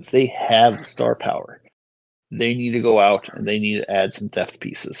Florida needs. They have the star power. They need to go out and they need to add some depth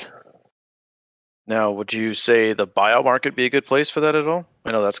pieces. Now, would you say the buyout market be a good place for that at all?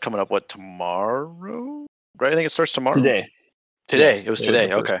 I know that's coming up, tomorrow? Right? I think it starts tomorrow. Today. It was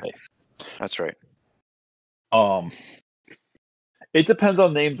today. Okay. That's right. It depends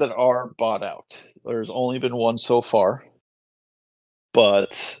on names that are bought out. There's only been one so far,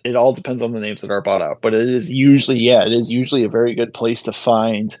 but it all depends on the names that are bought out. But it is usually a very good place to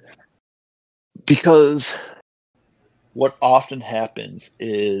find, because what often happens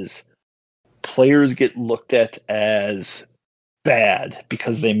is players get looked at as bad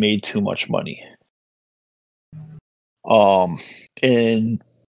because they made too much money. And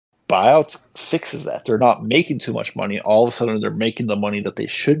buyouts fixes that. They're not making too much money. All of a sudden, they're making the money that they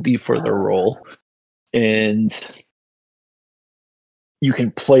should be for their role, and you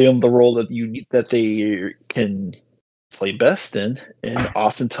can play them the role that they can play best in. And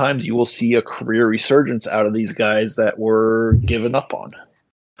oftentimes, you will see a career resurgence out of these guys that were given up on.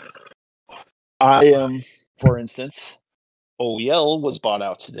 For instance, OEL was bought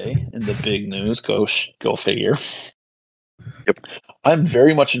out today in the big news. Go figure. Yep. I'm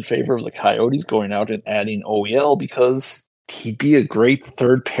very much in favor of the Coyotes going out and adding OEL because he'd be a great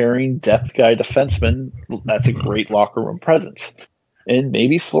third pairing depth guy defenseman. That's a great locker room presence. And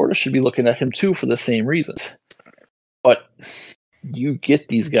maybe Florida should be looking at him too for the same reasons. But you get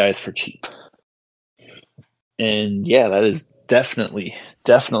these guys for cheap. And yeah, that is definitely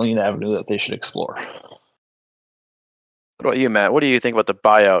an avenue that they should explore. What about you, Matt? What do you think about the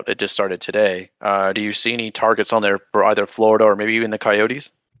buyout that just started today? Do you see any targets on there for either Florida or maybe even the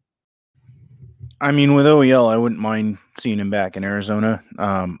Coyotes? I mean, with OEL, I wouldn't mind seeing him back in Arizona.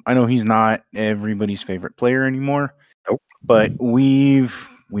 I know he's not everybody's favorite player anymore. Nope. But we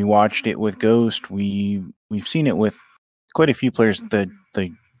watched it with Ghost. We've seen it with quite a few players. The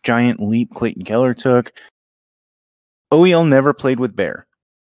giant leap Clayton Keller took. OEL never played with Bear.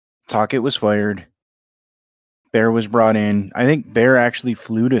 Tocchet was fired. Bear was brought in. I think Bear actually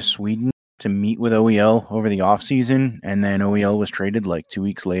flew to Sweden to meet with OEL over the offseason, and then OEL was traded like 2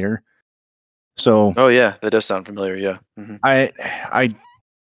 weeks later. So, oh yeah, that does sound familiar. Yeah, mm-hmm. I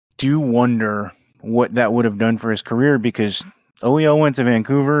do wonder what that would have done for his career, because OEL went to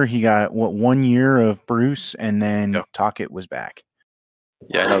Vancouver. He got 1 year of Bruce, and then Tocchet was back.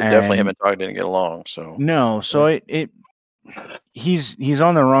 Yeah, I know. Definitely him and Tocchet didn't get along. So no, so he's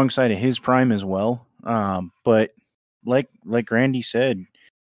on the wrong side of his prime as well. But like Randy said,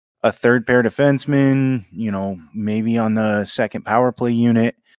 a third pair defenseman, maybe on the second power play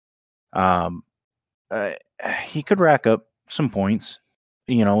unit, he could rack up some points,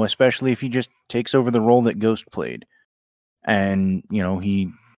 especially if he just takes over the role that Ghost played. And,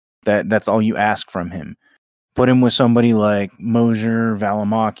 that's all you ask from him. Put him with somebody like Moser,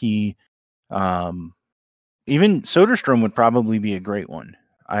 Valimaki, even Soderstrom would probably be a great one.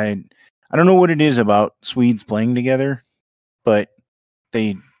 I don't know what it is about Swedes playing together, but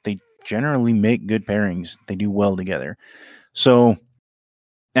they generally make good pairings. They do well together. So,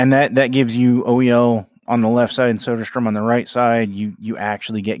 and that gives you OEL on the left side and Soderstrom on the right side. You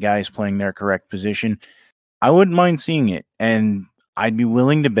actually get guys playing their correct position. I wouldn't mind seeing it, and I'd be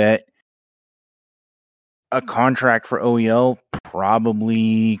willing to bet a contract for OEL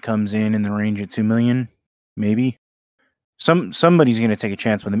probably comes in the range of $2 million, maybe. Somebody's going to take a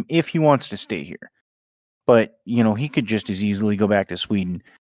chance with him if he wants to stay here. But, he could just as easily go back to Sweden.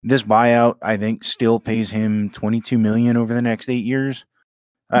 This buyout, I think, still pays him $22 million over the next 8 years.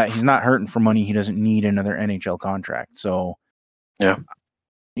 He's not hurting for money. He doesn't need another NHL contract. So, yeah,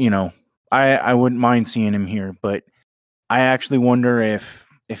 I wouldn't mind seeing him here, but I actually wonder if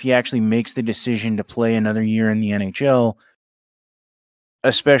he actually makes the decision to play another year in the NHL,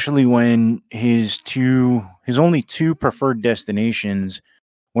 especially when his only two preferred destinations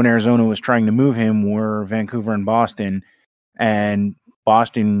when Arizona was trying to move him were Vancouver and Boston, and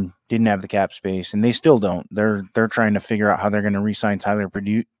Boston didn't have the cap space, and they still don't. They're trying to figure out how they're going to re-sign Tyler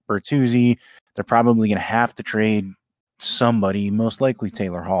Bertuzzi. They're probably going to have to trade somebody, most likely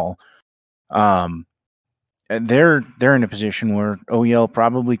Taylor Hall. They're in a position where OEL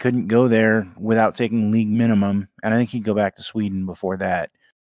probably couldn't go there without taking league minimum, and I think he'd go back to Sweden before that.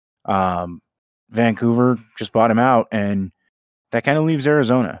 Vancouver just bought him out, and that kind of leaves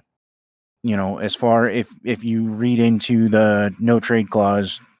Arizona. As far if you read into the no trade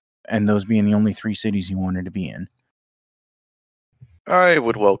clause and those being the only three cities he wanted to be in. I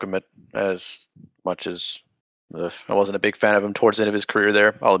would welcome it as much as I wasn't a big fan of him towards the end of his career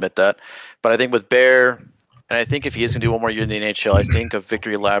there. I'll admit that. But I think with Bear, and I think if he is going to do one more year in the NHL, I think a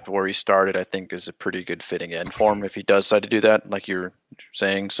victory lap where he started, I think is a pretty good fitting end for him if he does decide to do that, like you're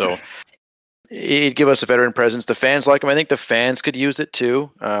saying. So he'd give us a veteran presence. The fans like him. I think the fans could use it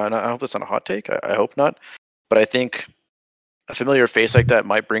too. And I hope that's not a hot take. I hope not. But I think a familiar face like that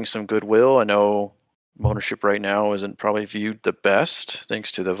might bring some goodwill. I know ownership right now isn't probably viewed the best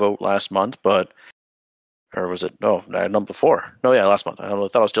thanks to the vote last month, or was it? No, a month before. No, yeah, last month. I don't know. I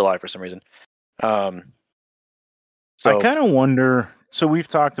thought it was July for some reason. So I kind of wonder. So we've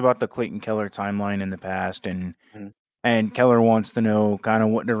talked about the Clayton Keller timeline in the past, and Keller wants to know kind of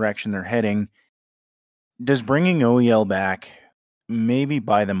what direction they're heading. Does bringing OEL back maybe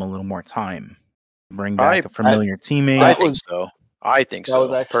buy them a little more time? Bring back a familiar teammate? I think so. That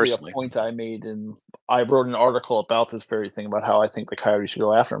was actually a point I made, and I wrote an article about this very thing, about how I think the Coyotes should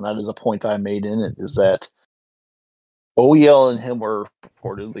go after him. That is a point I made in it, is that OEL and him were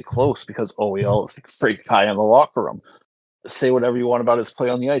purportedly close because OEL is a great guy in the locker room. Say whatever you want about his play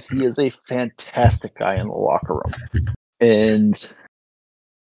on the ice. He is a fantastic guy in the locker room. And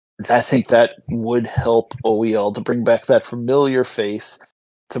I think that would help OEL to bring back that familiar face,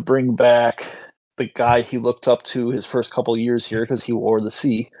 to bring back the guy he looked up to his first couple of years here because he wore the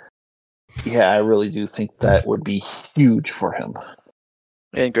C. Yeah, I really do think that would be huge for him.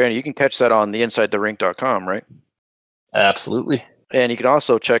 And granted, you can catch that on the InsideTheRink.com, right? Absolutely. And you can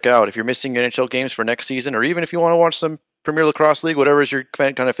also check out, if you're missing NHL games for next season, or even if you want to watch some Premier Lacrosse League, whatever is your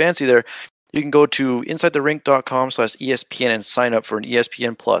kind of fancy there, you can go to InsideTheRink.com/ESPN and sign up for an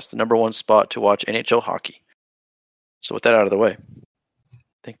ESPN Plus, the number one spot to watch NHL hockey. So with that out of the way,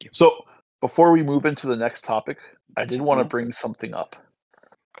 thank you. So before we move into the next topic, I did want to bring something up.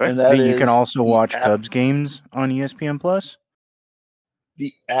 Okay. And that you can also watch Cubs games on ESPN Plus.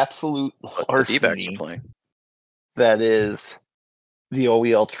 The absolute larceny the D-backs are playing. That is the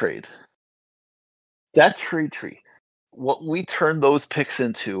OEL trade. That trade tree, what we turned those picks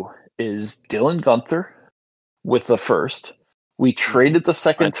into is Dylan Guenther with the first. We traded the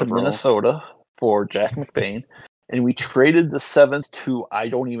second to Minnesota for Jack McBain, and we traded the seventh to, I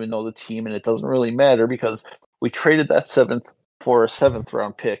don't even know the team, and it doesn't really matter because we traded that seventh for a seventh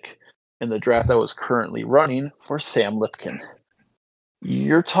round pick in the draft that was currently running for Sam Lipkin.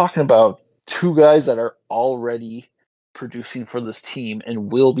 You're talking about two guys that are already producing for this team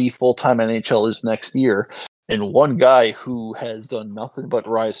and will be full-time NHLers next year, and one guy who has done nothing but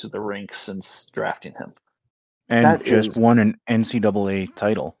rise through the ranks since drafting him. And just won an NCAA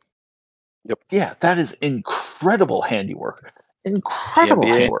title. Yep. Yeah, that is incredible handiwork. Incredible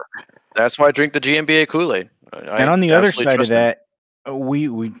handiwork. That's why I drink the GMBA Kool-Aid. And on the other side of that,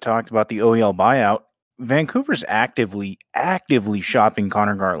 we talked about the OEL buyout. Vancouver's actively shopping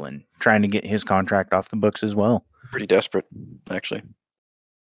Connor Garland, trying to get his contract off the books as well. Pretty desperate, actually.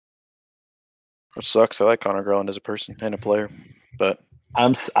 Which sucks. I like Connor Garland as a person and a player, but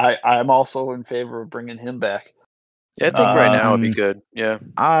I'm also in favor of bringing him back. Yeah, I think right now would be good. Yeah,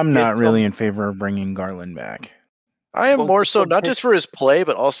 I'm not really in favor of bringing Garland back. I am more so not just for his play,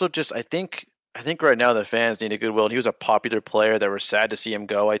 but also just I think right now the fans need a goodwill. And he was a popular player that we're sad to see him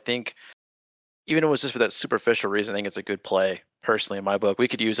go. I think even if it was just for that superficial reason, I think it's a good play. Personally, in my book, we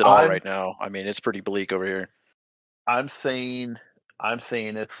could use it all right now. I mean, it's pretty bleak over here. I'm saying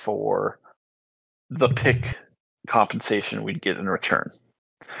it for the pick compensation we'd get in return.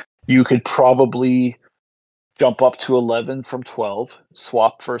 You could probably jump up to 11 from 12,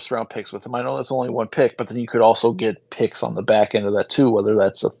 swap first round picks with them. I know that's only one pick, but then you could also get picks on the back end of that too, whether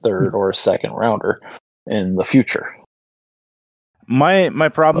that's a third or a second rounder in the future. My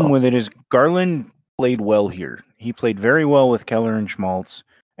problem with it is Garland played well here. He played very well with Keller and Schmaltz.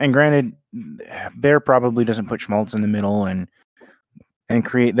 And granted, Bear probably doesn't put Schmaltz in the middle and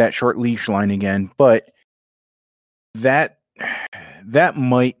create that short leash line again, but that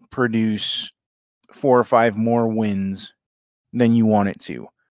might produce 4 or 5 more wins than you want it to,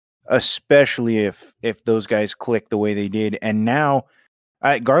 especially if those guys click the way they did. And now,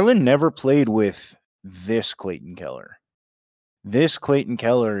 Garland never played with this Clayton Keller. This Clayton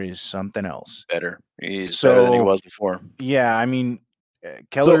Keller is something else. Better. He's better than he was before. Yeah, I mean,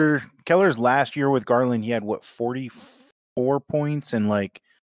 Keller's last year with Garland, he had 44 points in like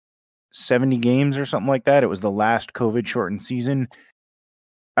 70 games or something like that. It was the last COVID shortened season.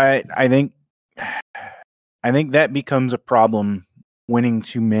 I think that becomes a problem, winning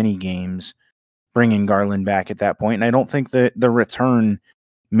too many games, bringing Garland back at that point. And I don't think that the return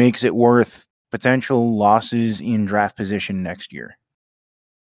makes it worth potential losses in draft position next year.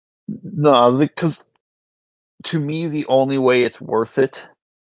 No, because to me, the only way it's worth it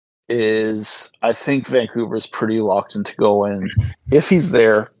is I think Vancouver's pretty locked into going, if he's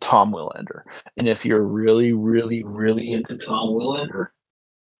there, Tom Willander. And if you're really, really, really into Tom Willander,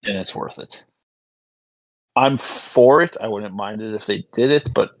 then it's worth it. I'm for it. I wouldn't mind it if they did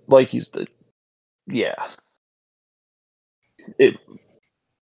it, but like you said, yeah.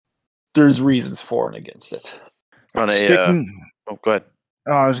 There's reasons for and against it. Go ahead.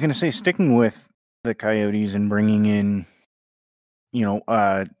 I was going to say, sticking with the Coyotes and bringing in,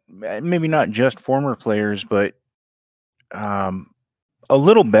 maybe not just former players, but a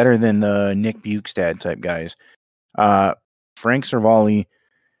little better than the Nick Bukestad type guys. Frank Saravalli,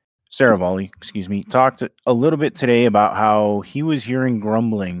 talked a little bit today about how he was hearing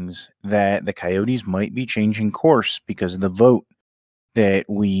grumblings that the Coyotes might be changing course because of the vote that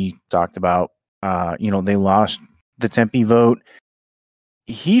we talked about. They lost the Tempe vote.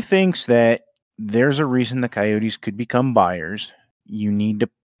 He thinks that there's a reason the Coyotes could become buyers. You need to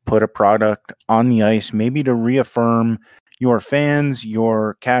put a product on the ice, maybe to reaffirm your fans,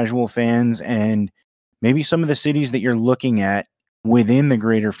 your casual fans, and maybe some of the cities that you're looking at within the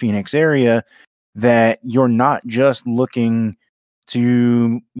greater Phoenix area, that you're not just looking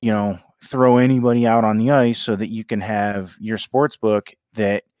to, throw anybody out on the ice so that you can have your sports book,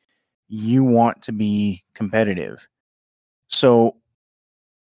 that you want to be competitive. So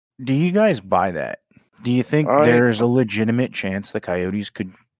do you guys buy that? Do you think there's a legitimate chance the Coyotes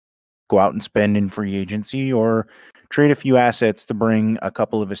could go out and spend in free agency or trade a few assets to bring a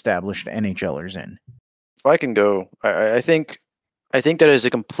couple of established NHLers in? If I can go, I think that is a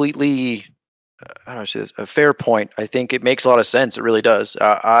completely, how do I say this, a fair point. I think it makes a lot of sense. It really does.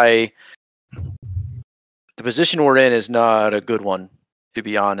 The position we're in is not a good one, to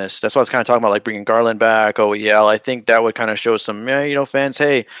be honest. That's why I was kind of talking about, like, bringing Garland back, OEL. I think that would kind of show some, fans,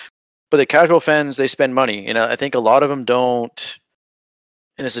 hey, but the casual fans, they spend money. I think a lot of them don't,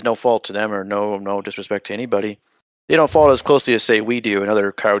 and this is no fault to them or no disrespect to anybody. They don't follow as closely as, say, we do and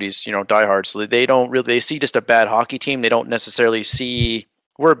other Coyotes, diehards. So they see just a bad hockey team. They don't necessarily see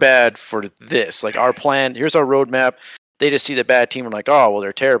we're bad for this. Like, our plan, here's our roadmap. They just see the bad team and like, oh, well,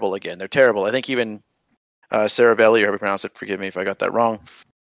 they're terrible again. They're terrible. I think even Saravalli, or however you pronounce it, forgive me if I got that wrong,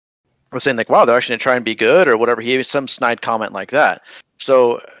 was saying like, wow, they're actually going to try and be good or whatever. He gave some snide comment like that.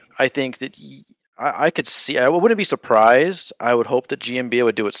 So I think that I could see, I wouldn't be surprised. I would hope that GMB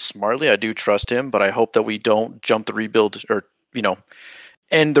would do it smartly. I do trust him, but I hope that we don't jump the rebuild or,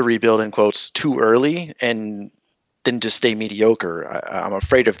 end the rebuild in quotes too early and then just stay mediocre. I'm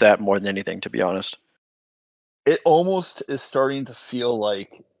afraid of that more than anything, to be honest. It almost is starting to feel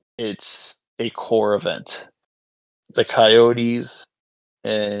like it's a core event. The Coyotes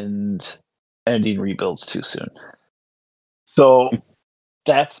and ending rebuilds too soon. So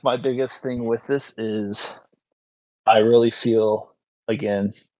that's my biggest thing with this is I really feel,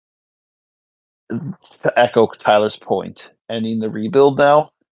 again, to echo Tyler's point, ending the rebuild now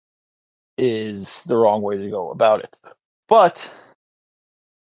is the wrong way to go about it. But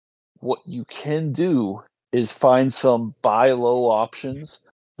what you can do is find some buy low options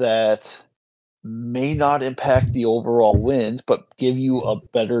that may not impact the overall wins, but give you a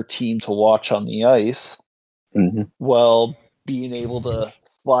better team to watch on the ice, while being able to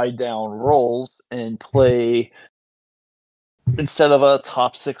slide down roles and play, instead of a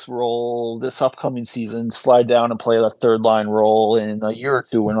top 6 role this upcoming season, slide down and play the third line role in a year or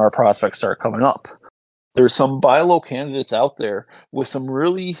two when our prospects start coming up. There's some buy low candidates out there with some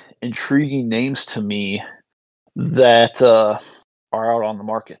really intriguing names to me that are out on the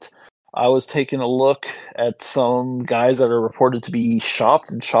market. I was taking a look at some guys that are reported to be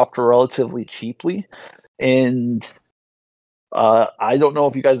shopped relatively cheaply. And I don't know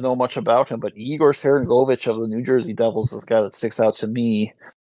if you guys know much about him, but Igor Sharangovich of the New Jersey Devils is a guy that sticks out to me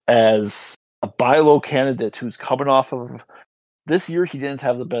as a buy low candidate who's coming off of this year. He didn't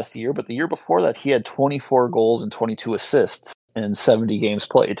have the best year, but the year before that, he had 24 goals and 22 assists in 70 games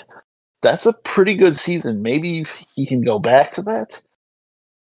played. That's a pretty good season. Maybe he can go back to that.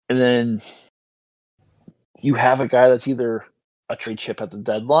 And then you have a guy that's either a trade chip at the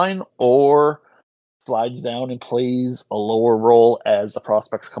deadline or slides down and plays a lower role as the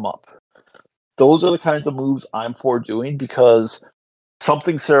prospects come up. Those are the kinds of moves I'm for doing, because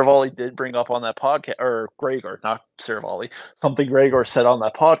something Saravalli did bring up on that podcast, or Gregor, not Saravalli, something Gregor said on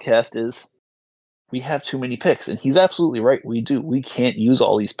that podcast is, we have too many picks. And he's absolutely right. We do. We can't use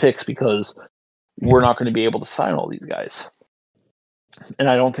all these picks because we're not going to be able to sign all these guys. And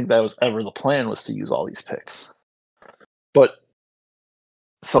I don't think that was ever the plan, was to use all these picks. But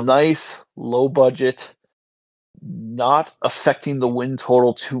some nice, low budget, not affecting the win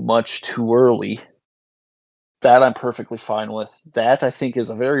total too much too early, that I'm perfectly fine with. That, I think, is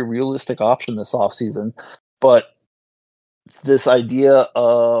a very realistic option this offseason. But this idea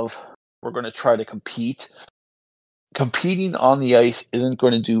of we're going to try to competing on the ice isn't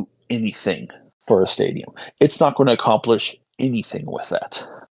going to do anything for a stadium. It's not going to accomplish anything with that.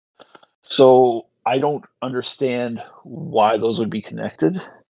 So I don't understand why those would be connected.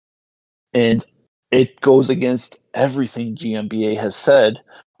 And it goes against everything GMBA has said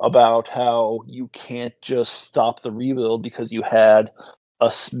about how you can't just stop the rebuild because you had a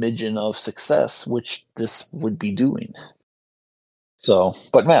smidgen of success, which this would be doing. So,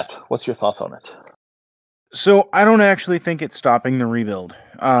 but Matt, what's your thoughts on it? So I don't actually think it's stopping the rebuild.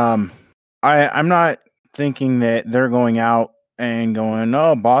 I'm not thinking that they're going out and going,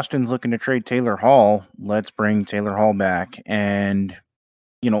 oh, Boston's looking to trade Taylor Hall. Let's bring Taylor Hall back, and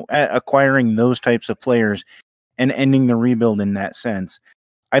acquiring those types of players and ending the rebuild in that sense.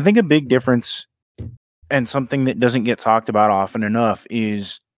 I think a big difference, and something that doesn't get talked about often enough,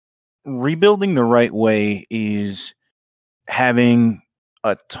 is rebuilding the right way is having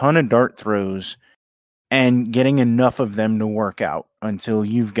a ton of dart throws and getting enough of them to work out until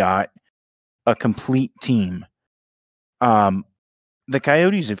you've got a complete team. The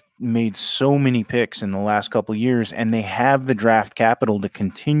Coyotes have made so many picks in the last couple of years, and they have the draft capital to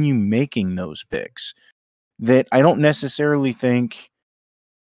continue making those picks, that I don't necessarily think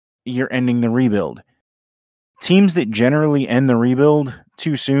you're ending the rebuild. Teams that generally end the rebuild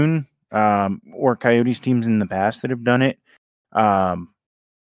too soon, or Coyotes teams in the past that have done it,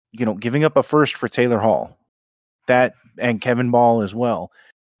 giving up a first for Taylor Hall, that, and Kevin Ball as well,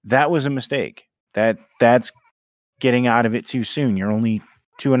 that was a mistake. That's getting out of it too soon. You're only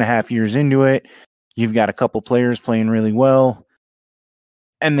 2.5 years into it. You've got a couple players playing really well,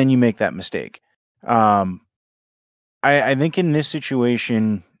 and then you make that mistake. I think in this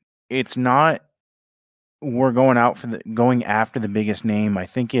situation, it's not we're going after the biggest name. I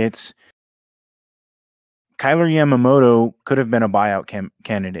think it's Kyler Yamamoto could have been a buyout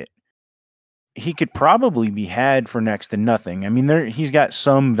candidate. He could probably be had for next to nothing. I mean, he's got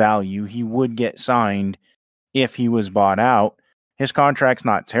some value. He would get signed if he was bought out. His contract's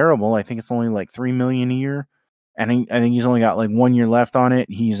not terrible. I think it's only like $3 million a year, and I think he's only got like 1 year left on it.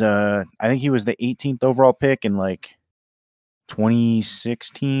 I think he was the 18th overall pick in like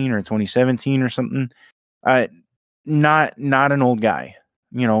 2016 or 2017 or something. Not an old guy.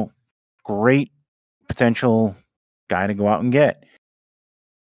 Great potential guy to go out and get.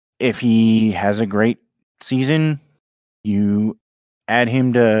 If he has a great season, you add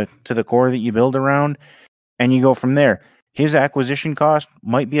him to the core that you build around, and you go from there. His acquisition cost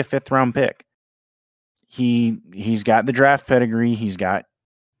might be a 5th round pick. He's got the draft pedigree. He's got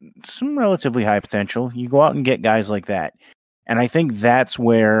some relatively high potential. You go out and get guys like that. And I think that's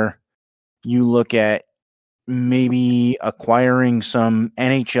where you look at maybe acquiring some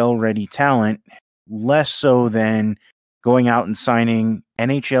NHL ready talent, less so than going out and signing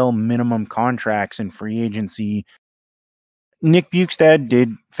NHL minimum contracts in free agency. Nick Bukestad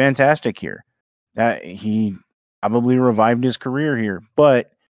did fantastic here. He probably revived his career here,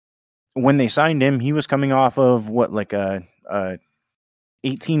 but when they signed him, he was coming off of a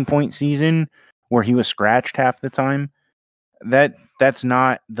 18-point season where he was scratched half the time. That's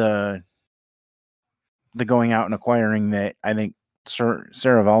not the the going out and acquiring that I think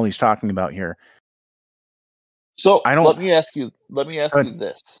Saravalli's talking about here. So I don't. let me ask you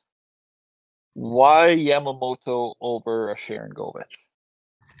this: why Yamamoto over a Sharon Govich?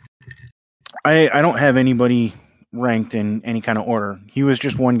 I don't have anybody ranked in any kind of order. He was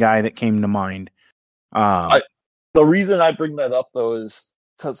just one guy that came to mind. The reason I bring that up though is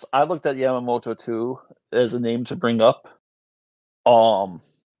because I looked at Yamamoto too as a name to bring up. The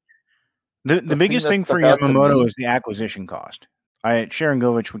biggest thing for stuck out to Yamamoto me- is the acquisition cost. Sharon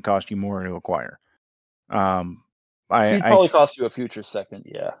Govich would cost you more to acquire. He'd probably cost you a future second.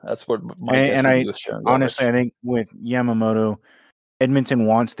 Yeah, that's what my guess would be with Sharon Govich. Honestly, I think with Yamamoto, Edmonton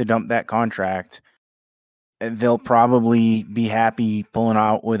wants to dump that contract. They'll probably be happy pulling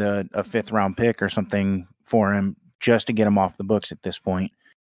out with a 5th round pick or something for him just to get him off the books at this point.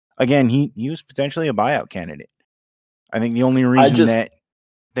 Again, he was potentially a buyout candidate. I think the only reason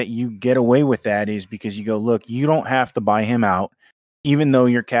that you get away with that is because you go, look, you don't have to buy him out, even though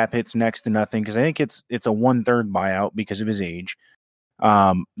your cap hit's next to nothing. Because I think it's a 1/3 buyout because of his age.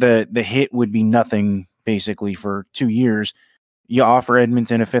 The hit would be nothing basically for 2 years. You offer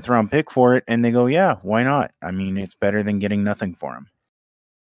Edmonton a 5th round pick for it, and they go, yeah, why not? I mean, it's better than getting nothing for him.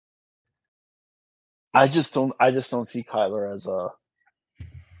 I just don't see Kyler as a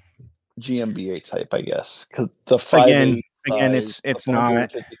GMBA type, I guess, because the 5'8" again, size, it's the not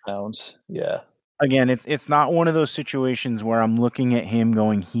 150 pounds. Yeah. Again, it's not one of those situations where I'm looking at him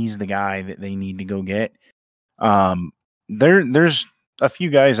going, he's the guy that they need to go get. There's a few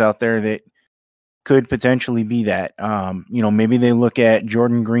guys out there that could potentially be that. Maybe they look at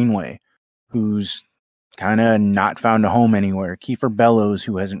Jordan Greenway, who's kind of not found a home anywhere. Kiefer Bellows,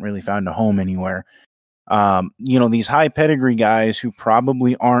 who hasn't really found a home anywhere. These high pedigree guys who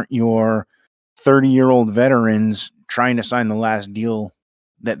probably aren't your 30-year-old veterans trying to sign the last deal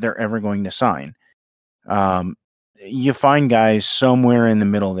that they're ever going to sign. You find guys somewhere in the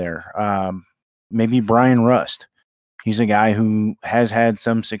middle there. Maybe Brian Rust. He's a guy who has had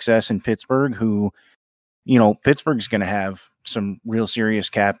some success in Pittsburgh, who, Pittsburgh's going to have some real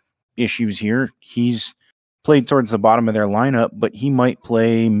serious cap issues here. He's played towards the bottom of their lineup, but he might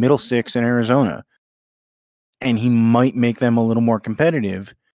play middle 6 in Arizona, and he might make them a little more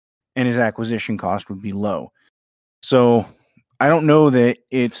competitive, and his acquisition cost would be low. So I don't know that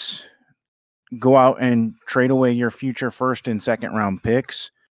it's go out and trade away your future 1st and 2nd round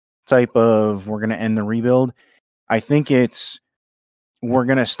picks type of we're going to end the rebuild. I think it's we're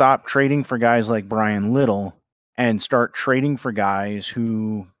going to stop trading for guys like Brian Little and start trading for guys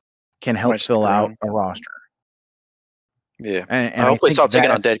who can help fill out a roster. Yeah. And I hope we stop taking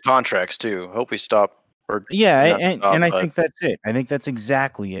on that's dead contracts too. I hope we stop. And I think that's it. I think that's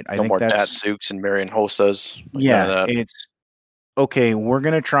exactly it. I think more that's Datsukes and Marion Hosas. It's okay. We're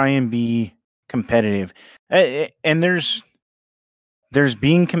going to try and be competitive. And there's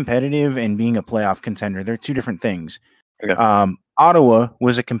being competitive and being a playoff contender. They're two different things. Okay. Ottawa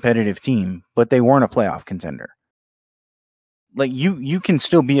was a competitive team, but they weren't a playoff contender. Like you can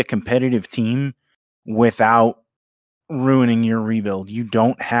still be a competitive team without ruining your rebuild. You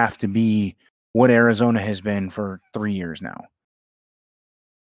don't have to be what Arizona has been for 3 years now.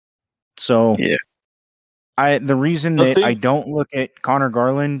 So yeah. The reason that I don't look at Connor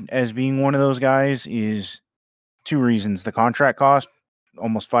Garland as being one of those guys is 2 reasons. The contract cost,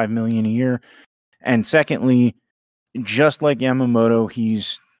 almost $5 million a year. And secondly, just like Yamamoto,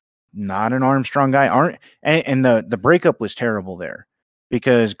 he's not an Armstrong guy. And the breakup was terrible there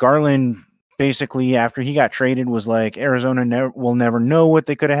because Garland basically, after he got traded, was like, Arizona will never know what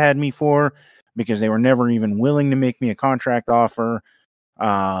they could have had me for because they were never even willing to make me a contract offer.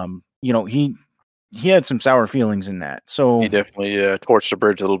 He had some sour feelings in that. So he definitely torched the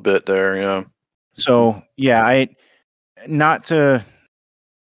bridge a little bit there. Yeah. So I not to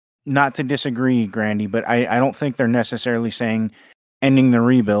disagree, Grandy, but I don't think they're necessarily saying ending the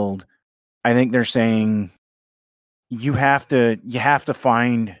rebuild. I think they're saying you have to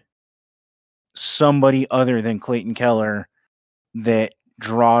find somebody other than Clayton Keller that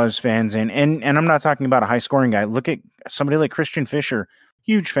draws fans in. And I'm not talking about a high scoring guy. Look at somebody like Christian Fisher,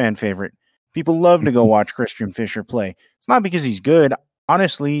 huge fan favorite. People love to go watch Christian Fisher play. It's not because he's good.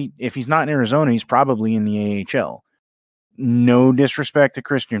 Honestly, if he's not in Arizona, he's probably in the AHL. No disrespect to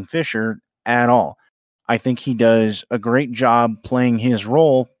Christian Fisher at all. I think he does a great job playing his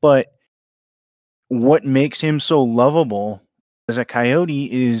role, but what makes him so lovable as a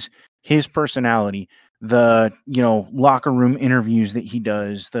Coyote is his personality, the, locker room interviews that he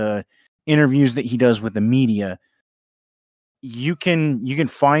does, the interviews that he does with the media. You can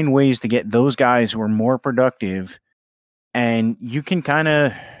find ways to get those guys who are more productive, and you can kind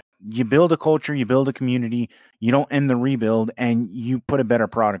of you build a culture, you build a community, you don't end the rebuild, and you put a better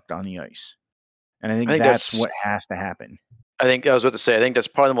product on the ice. And I think that's what has to happen. I think I was about to say, I think that's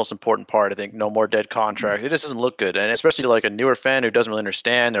probably the most important part. I think no more dead contract. It just doesn't look good. And especially to like a newer fan who doesn't really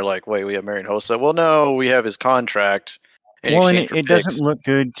understand, they're like, wait, we have Marian Hossa. Well, no, we have his contract. Well, and it doesn't look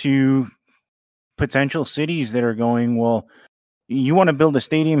good to potential cities that are going, well, you want to build a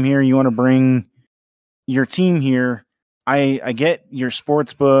stadium here, you want to bring your team here. I get your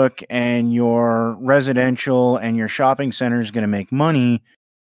sports book and your residential and your shopping center is going to make money.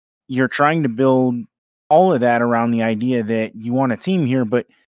 You're trying to build all of that around the idea that you want a team here, but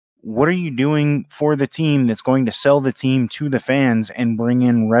what are you doing for the team that's going to sell the team to the fans and bring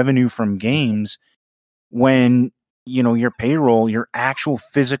in revenue from games when, you know, your payroll, your actual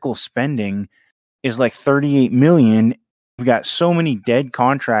physical spending is like 38 million. You've got so many dead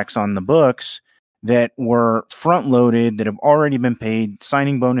contracts on the books that were front loaded that have already been paid.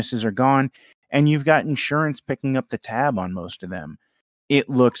 Signing bonuses are gone, and you've got insurance picking up the tab on most of them. It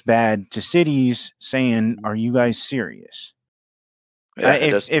looks bad to cities saying, "Are you guys serious?" Yeah,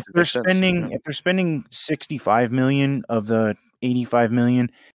 if they're spending 65 million of the 85 million,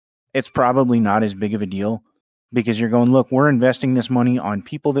 it's probably not as big of a deal because you're going, look, we're investing this money on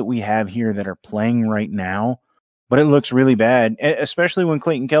people that we have here that are playing right now, but it looks really bad, especially when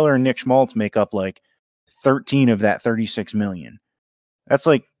Clayton Keller and Nick Schmaltz make up like 13 of that 36 million. That's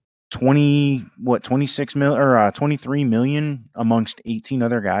like 26 million or 23 million amongst 18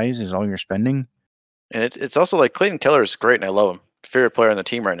 other guys is all you're spending. And it's also like Clayton Keller is great and I love him. Favorite player on the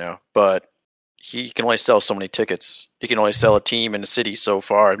team right now, but he can only sell so many tickets. He can only sell a team in the city so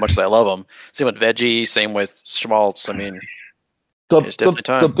far, as much as I love him. Same with Veggie, same with Schmaltz. I mean, it's definitely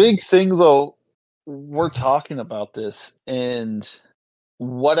time. The big thing, though, we're talking about this, and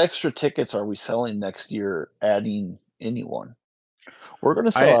what extra tickets are we selling next year, adding anyone? We're going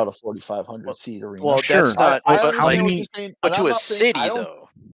to sell out a 4,500 seat arena. Well, sure. That's not. I but understand what you're saying. But to a city, though.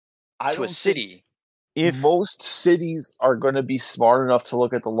 To a city. If most cities are going to be smart enough to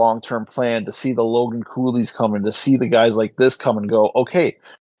look at the long-term plan, to see the Logan Cooley's coming, to see the guys like this come and go, okay,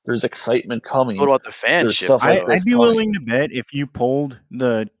 there's excitement coming. What about the fanship? I'd be willing to bet if you polled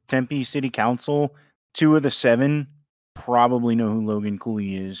the Tempe City Council, 2 of the 7 probably know who Logan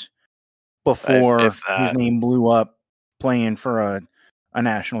Cooley is before his name blew up playing for a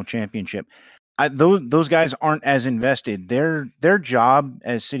national championship. Those guys aren't as invested. Their job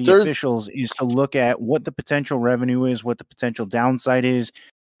as city officials is to look at what the potential revenue is, what the potential downside is,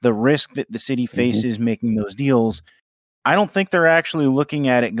 the risk that the city faces making those deals. I don't think they're actually looking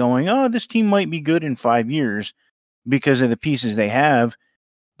at it going, oh, this team might be good in 5 years because of the pieces they have.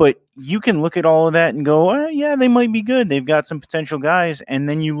 But you can look at all of that and go, oh, yeah, they might be good. They've got some potential guys. And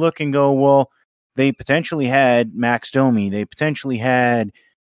then you look and go, well, they potentially had Max Domi. They potentially had,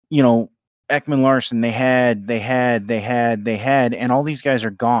 Ekman Larson. They had, and all these guys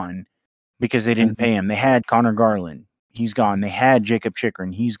are gone because they didn't pay him. They had Connor Garland. He's gone. They had Jacob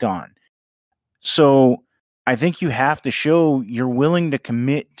Chikrin. He's gone. So I think you have to show you're willing to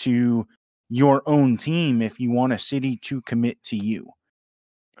commit to your own team if you want a city to commit to you.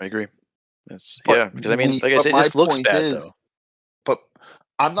 I agree. Because I mean, like I said, it just looks bad, though. But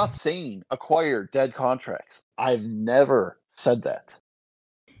I'm not saying acquire dead contracts. I've never said that.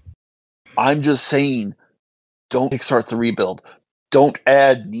 I'm just saying don't kickstart the rebuild. Don't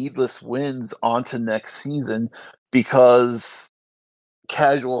add needless wins onto next season because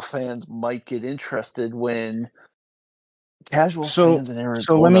casual fans might get interested when fans in Arizona.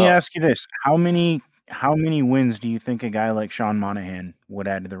 So let me ask you this. How many wins do you think a guy like Sean Monahan would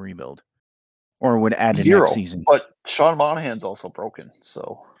add to the rebuild? Or would add to next season? But Sean Monahan's also broken,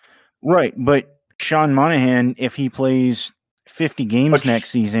 so. Right, but Sean Monahan, if he plays 50 games next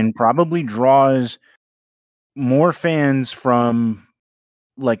season, probably draws more fans from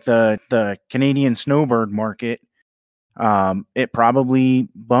like the Canadian snowbird market. It probably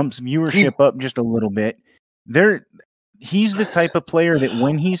bumps viewership up just a little bit. He's the type of player that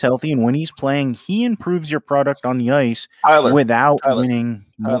when he's healthy and when he's playing, he improves your product on the ice without winning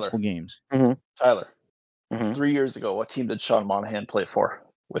multiple games. Mm-hmm. Tyler, 3 years ago, what team did Sean Monahan play for?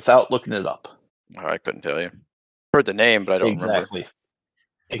 Without looking it up. I couldn't tell you. Heard the name, but I don't remember.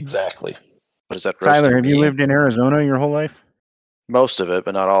 Exactly. What is that? Tyler, have you lived in Arizona your whole life? Most of it,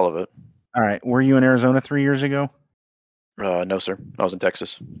 but not all of it. All right. Were you in Arizona 3 years ago? No, sir. I was in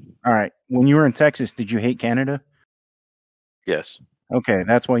Texas. All right. When you were in Texas, did you hate Canada? Yes. Okay,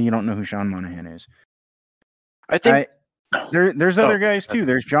 that's why you don't know who Sean Monahan is. I think there's other guys too.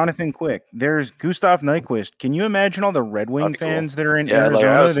 There's Jonathan Quick. There's Gustav Nyquist. Can you imagine all the Red Wing fans that are in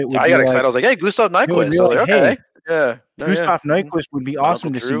Arizona? I got excited. I was like, "Hey, Gustav Nyquist." I was like, "Okay." Yeah. No, yeah. Gustav Nyquist would be My awesome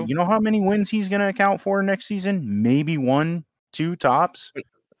Uncle to Drew. see. You know how many wins he's going to account for next season? Maybe 1, 2 tops.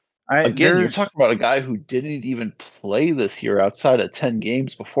 Again, you're talking about a guy who didn't even play this year outside of 10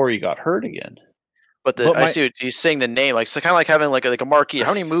 games before he got hurt again. But I see what he's saying the name, like, so kind of like having like a marquee.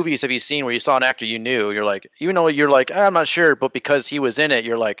 How many movies have you seen where you saw an actor you knew? You're like, I'm not sure, but because he was in it,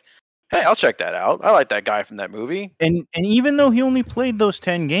 you're like, hey, I'll check that out. I like that guy from that movie. And even though he only played those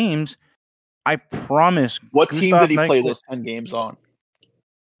 10 games, I promise. What team did he play those 10 games on?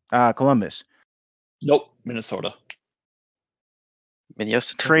 Columbus. Nope, Minnesota.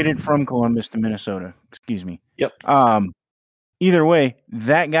 Traded from Columbus to Minnesota. Excuse me. Yep. Either way,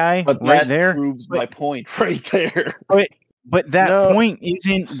 that guy right there proves my point right there. But that point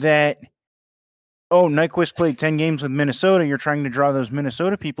isn't that, Nyquist played 10 games with Minnesota. You're trying to draw those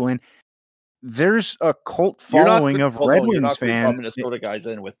Minnesota people in. There's a cult following of Red Wings fans. Minnesota guys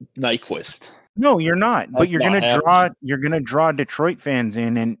in with Nyquist. No, you're not. But you're gonna draw Detroit fans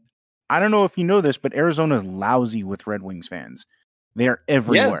in, and I don't know if you know this, but Arizona's lousy with Red Wings fans. They are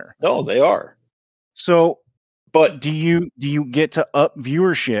everywhere. Yeah, no, they are. So, but do you get to up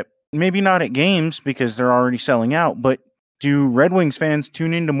viewership? Maybe not at games because they're already selling out, but do Red Wings fans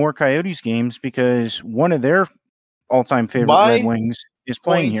tune into more Coyotes games because one of their all-time favorite Red Wings is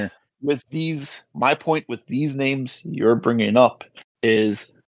playing here? My point with these names you're bringing up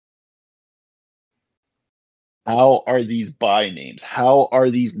is, how are these buy names? How are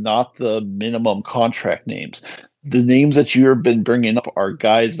these not the minimum contract names? The names that you've been bringing up are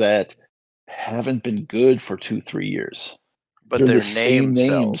guys that haven't been good for 2-3 years. But their name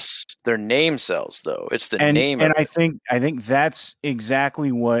sells. Their name sells, though. It's the name. And I think that's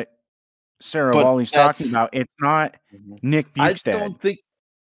exactly what Saravalli's talking about. It's not Nick Bjugstad. I don't think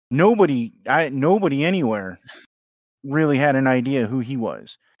nobody anywhere really had an idea who he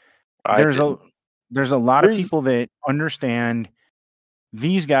was. There's a lot of people that understand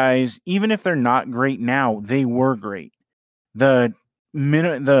these guys, even if they're not great now, they were great. The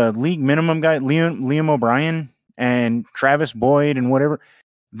league minimum guy, Liam O'Brien and Travis Boyd and whatever,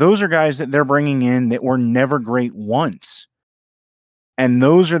 those are guys that they're bringing in that were never great once. And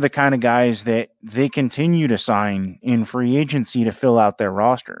those are the kind of guys that they continue to sign in free agency to fill out their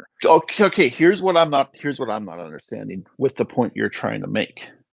roster. Okay, here's what I'm not understanding with the point you're trying to make.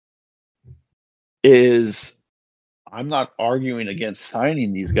 Is I'm not arguing against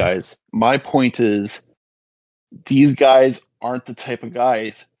signing these guys. My point is, these guys aren't the type of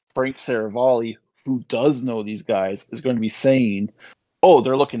guys Frank Saravalli, who does know these guys, is going to be saying, oh,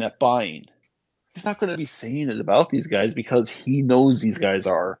 they're looking at buying. He's not going to be saying it about these guys because he knows these guys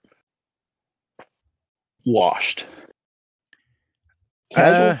are washed.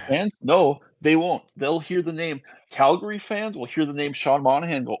 Casual fans, no, they won't. They'll hear the name. Calgary fans will hear the name Sean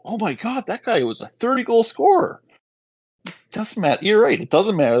Monahan and go, oh my God, that guy was a 30-goal scorer. Doesn't matter. You're right. It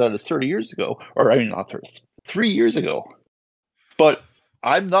doesn't matter that it's 30 years ago. Or, I mean, not 30, 3 years ago. But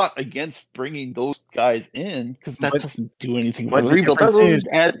I'm not against bringing those guys in because that doesn't do anything. But the difference is,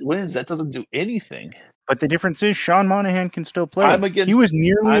 add wins. That doesn't do anything. But the difference is Sean Monahan can still play. He was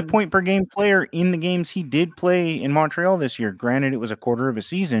nearly a point-per-game player in the games he did play in Montreal this year. Granted, it was a quarter of a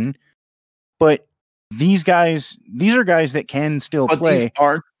season. But these are guys that can still play. These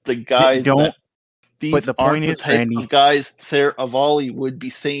aren't the guys that these but the point is, type of guys Saravalli would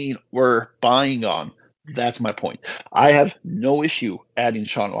be saying we're buying on. That's my point. I have no issue adding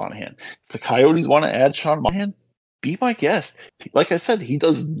Sean Monahan. If the Coyotes want to add Sean Monahan, be my guest. Like I said, he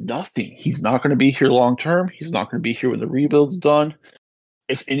does nothing. He's not going to be here long term. He's not going to be here when the rebuild's done.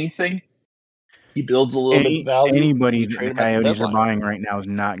 If anything, he builds a little bit of value. Anybody that the Coyotes are buying right now is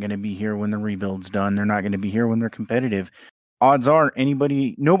not going to be here when the rebuild's done. They're not going to be here when they're competitive. Odds are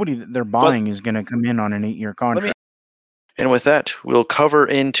nobody that they're buying is going to come in on an 8-year contract. And with that, we'll cover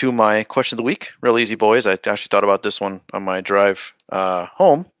into my question of the week. Real easy, boys. I actually thought about this one on my drive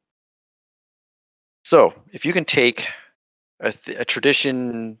home. So, if you can take a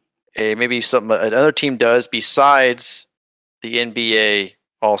tradition, maybe something another team does besides the NBA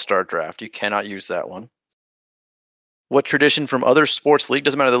All-Star Draft, you cannot use that one. What tradition from other sports league,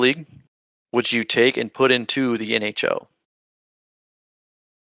 doesn't matter the league, would you take and put into the NHL?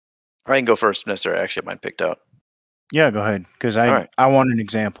 I can go first, Mr. I actually have mine picked out. Yeah, go ahead, because I want an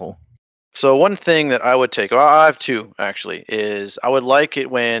example. So one thing that I would take, I have two actually, is I would like it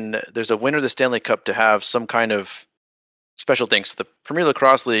when there's a winner of the Stanley Cup to have some kind of special things. The Premier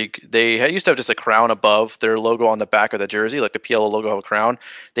Lacrosse League, they used to have just a crown above their logo on the back of the jersey, like the PLO logo of a crown.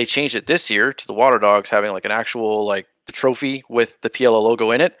 They changed it this year to the Water Dogs having like an actual like the trophy with the PLO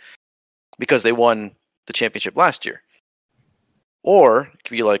logo in it because they won the championship last year. Or it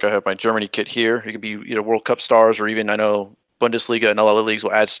could be like I have my Germany kit here. It could be World Cup stars, or even I know Bundesliga and other leagues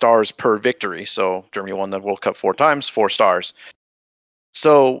will add stars per victory. So Germany won the World Cup 4 times, 4 stars.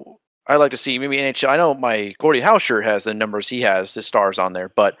 So I like to see maybe NHL. I know my Gordie Howe shirt has the numbers he has, his stars on there,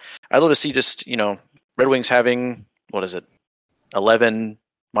 but I'd love to see just Red Wings having 11,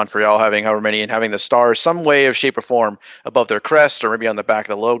 Montreal having however many, and having the stars some way of shape or form above their crest or maybe on the back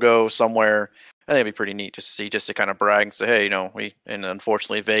of the logo somewhere. I think it'd be pretty neat just to see, just to kind of brag and say, hey, and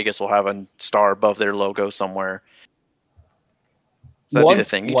unfortunately Vegas will have a star above their logo somewhere. So that'd be the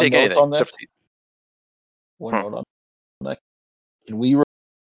thing. You take anything. One note on that. Can we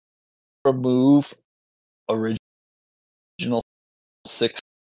remove original 6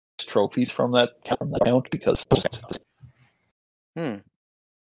 trophies from that count? Because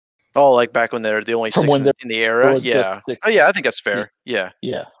Oh, like back when they're the only from 6 when in the era? Yeah. Oh, yeah, I think that's fair. Yeah.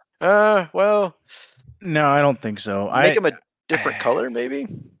 Yeah. Well, no, I don't think so. Make them a different color, maybe?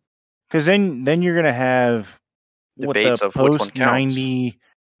 Because then you're going to have debates of which one counts.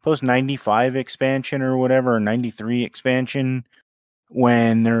 Post 95 expansion or whatever, or 93 expansion,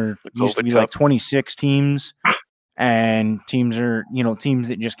 when there used to be like 26 teams, and teams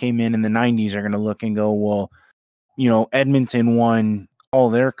that just came in the 90s are going to look and go, well, Edmonton won all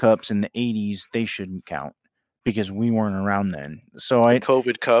their cups in the 80s. They shouldn't count because we weren't around then. So the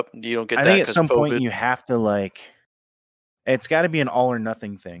COVID Cup, you don't get that. I think at some point you have to it's got to be an all or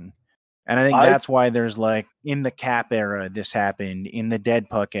nothing thing. And I think that's why there's in the cap era, this happened. In the dead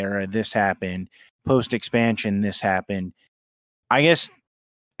puck era, this happened. Post expansion, this happened. I guess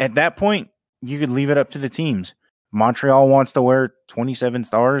at that point, you could leave it up to the teams. Montreal wants to wear 27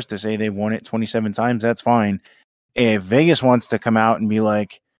 stars to say they've won it 27 times. That's fine. If Vegas wants to come out and be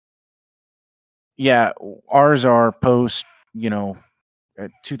like, yeah, ours are post,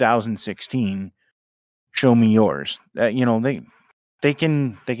 2016, show me yours. They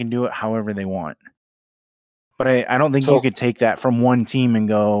can do it however they want. But I don't think you could take that from one team and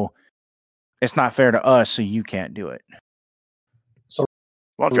go, it's not fair to us, so you can't do it. So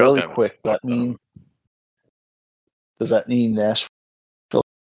really quick, does that mean Nashville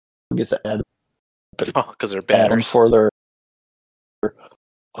gets added? Because they're banners for their.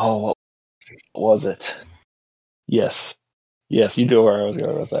 Oh, what was it? Yes, you know where I was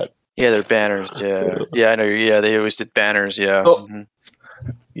going with that. Yeah, they're banners. Yeah, I know. Yeah, they always did banners. Yeah. So,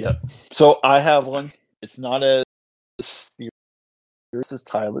 yeah. So I have one. It's not as serious as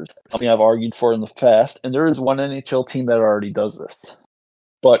Tyler's. Something I've argued for in the past, and there is one NHL team that already does this.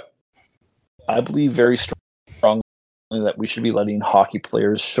 But I believe very strongly that we should be letting hockey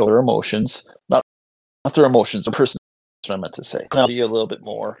players show their emotions, not their emotions, their personality. That's what I meant to say. Be a little bit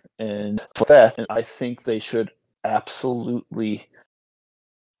more, and with that, I think they should absolutely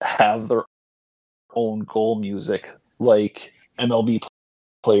have their own goal music, like MLB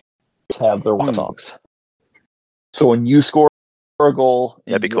players have their one songs. So when you score a goal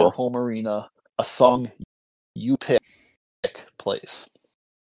in your home arena, a song you pick plays.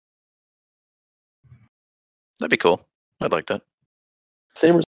 That'd be cool. I'd like that.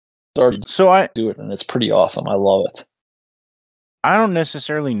 Sabres already do it, and it's pretty awesome. I love it. I don't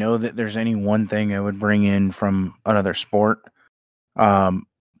necessarily know that there's any one thing I would bring in from another sport.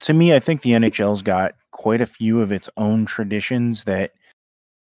 To me, I think the NHL's got quite a few of its own traditions that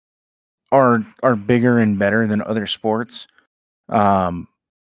are bigger and better than other sports.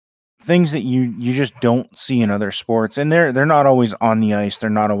 Things that you just don't see in other sports, and they're not always on the ice. They're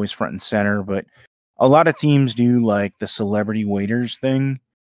not always front and center, but a lot of teams do like the celebrity waiters thing.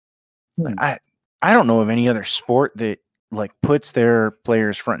 I don't know of any other sport that puts their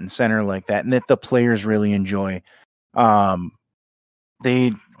players front and center like that, and that the players really enjoy.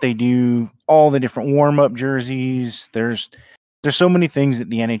 They do all the different warm-up jerseys. There's so many things that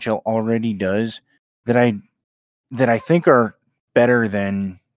the NHL already does that I think are better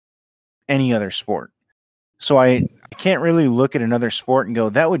than any other sport. So I can't really look at another sport and go,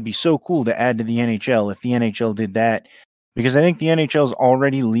 that would be so cool to add to the NHL if the NHL did that, because I think the NHL is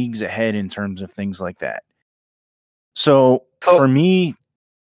already leagues ahead in terms of things like that. So for me,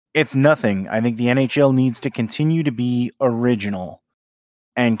 it's nothing. I think the NHL needs to continue to be original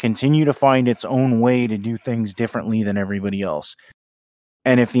and continue to find its own way to do things differently than everybody else.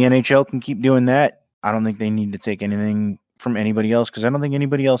 And if the NHL can keep doing that, I don't think they need to take anything from anybody else, because I don't think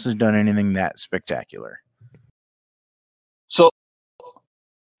anybody else has done anything that spectacular. So,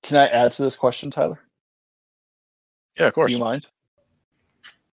 can I add to this question, Tyler? Yeah, of course. Do you mind?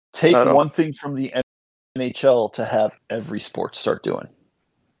 Take one thing from the NHL to have every sport start doing.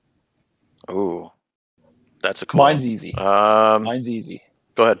 Ooh, that's a cool Mine's one. Easy. Mine's easy.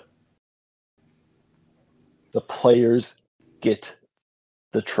 Go ahead. The players get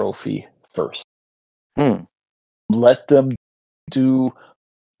the trophy first. Hmm. Let them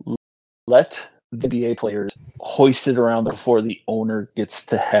let the NBA players hoist it around before the owner gets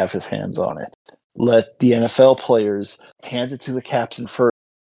to have his hands on it. Let the NFL players hand it to the captain first.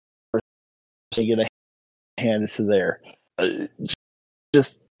 They get a hand it to there.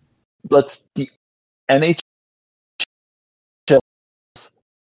 Just let's the NHL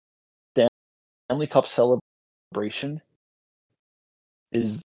Stanley Cup celebration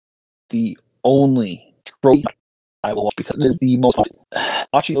is the only trophy I will watch because it is the most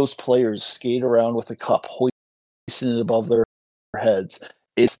watching those players skate around with a cup, hoisting it above their heads.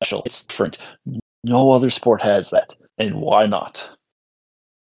 It's special. It's different. No other sport has that, and why not?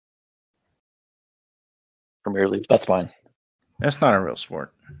 Premier League. That's mine. That's not a real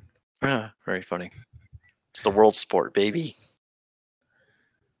sport. Very funny. It's the world sport, baby.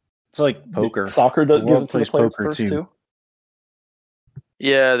 It's like poker. Soccer The gives world it to the plays players poker first too. too.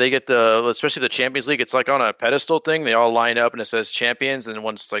 Yeah, they get especially the Champions League. It's like on a pedestal thing. They all line up and it says champions, and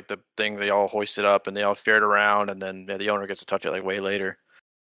once like the thing, they all hoist it up and they all ferret around, and then the owner gets to touch it like way later.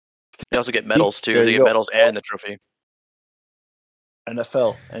 They also get medals too. There They you get go. medals and the trophy.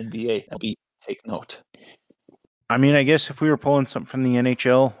 NFL, NBA, MLB, take note. I mean, I guess if we were pulling something from the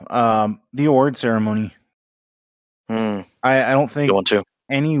NHL, the award ceremony. I don't think Going to.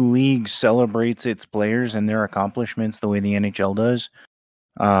 any league celebrates its players and their accomplishments the way the NHL does.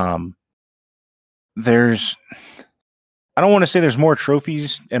 I don't want to say there's more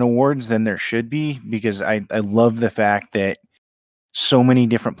trophies and awards than there should be, because I love the fact that so many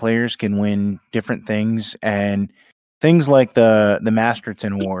different players can win different things, and things like the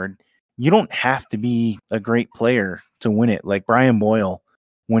Masterton Award. You don't have to be a great player to win it. Like Brian Boyle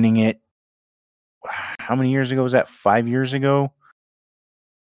winning it. How many years ago was that? 5 years ago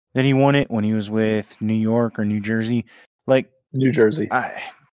that he won it, when he was with New York or New Jersey. Like New Jersey. I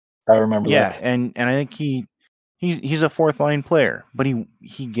remember that. and I think he's a fourth line player, but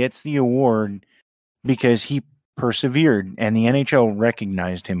he gets the award because he persevered and the NHL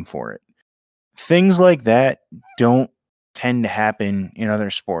recognized him for it. Things like that don't tend to happen in other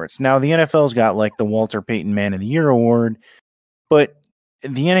sports. Now, the NFL's got like the Walter Payton Man of the Year award, but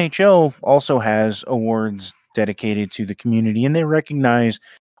the NHL also has awards dedicated to the community, and they recognize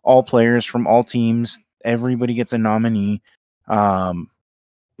all players from all teams. Everybody gets a nominee.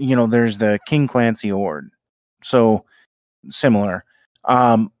 There's the King Clancy Award. So similar.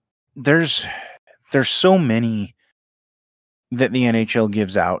 There's so many that the NHL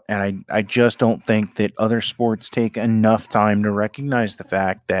gives out, and I just don't think that other sports take enough time to recognize the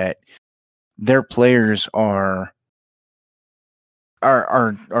fact that their players are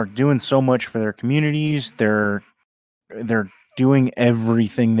doing so much for their communities. They're doing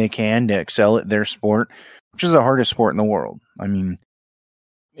everything they can to excel at their sport, which is the hardest sport in the world. I mean,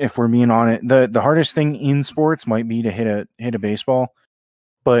 if we're being honest, the hardest thing in sports might be to hit a baseball,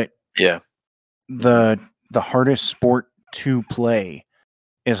 but yeah, the hardest sport to play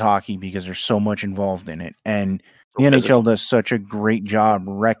is hockey, because there's so much involved in it, and the NHL does such a great job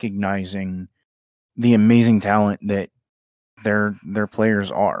recognizing the amazing talent that their players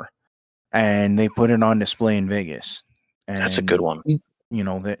are, and they put it on display in Vegas. And that's a good one.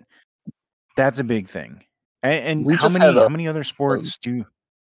 That's a big thing. And We how just many other sports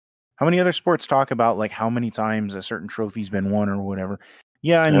how many other sports talk about like how many times a certain trophy's been won or whatever?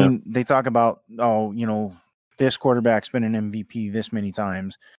 Yeah, I mean, they talk about, this quarterback's been an MVP this many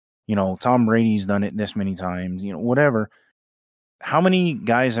times. Tom Brady's done it this many times, whatever. How many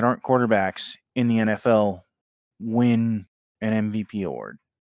guys that aren't quarterbacks in the NFL win an MVP award?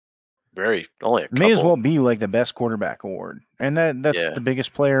 Only a couple. May as well be like the best quarterback award. And that's the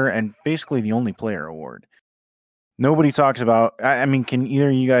biggest player and basically the only player award. Nobody talks about, I mean, can either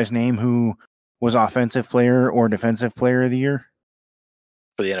of you guys name who was offensive player or defensive player of the year?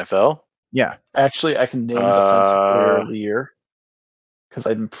 For the NFL? Yeah. Actually, I can name defensive player of the year, because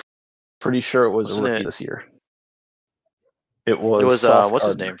I'm pretty sure it was a rookie this year. It was what's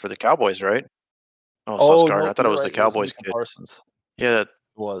his name for the Cowboys, right? Sauce Gardner. I thought it was the Cowboys kid. Parsons. Yeah, it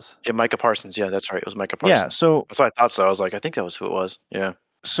was. Yeah, Micah Parsons. Yeah, that's right. It was Micah Parsons. Yeah, so that's what I thought. So I was like, I think that was who it was. Yeah.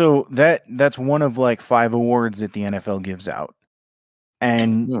 So that's one of like 5 awards that the NFL gives out,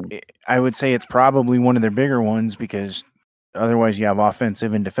 and I would say it's probably one of their bigger ones, because otherwise you have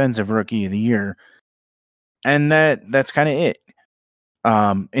offensive and defensive rookie of the year, and that's kind of it.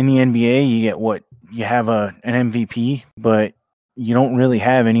 In the NBA, you get you have an MVP, but you don't really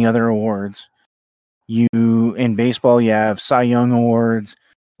have any other awards. In baseball, you have Cy Young awards,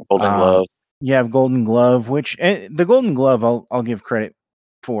 Golden Glove. You have Golden Glove, which the Golden Glove I'll give credit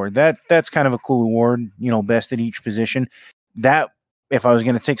for. That's kind of a cool award, best at each position. that if I was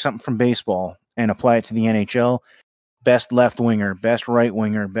going to take something from baseball and apply it to the NHL, best left winger, best right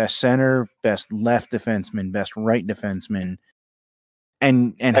winger, best center, best left defenseman, best right defenseman,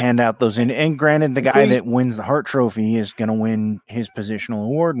 and hand out those in. And granted, the guy that wins the Hart Trophy is going to win his positional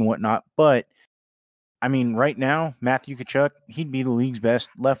award and whatnot. But I mean, right now, Matthew Tkachuk, he'd be the league's best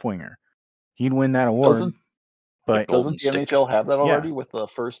left winger. He'd win that award. Doesn't the NHL have that already with the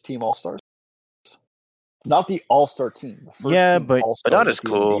first team All Stars? Not the All Star team. The first team but not as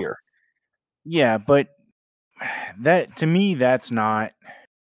cool. Yeah, but that to me, that's not.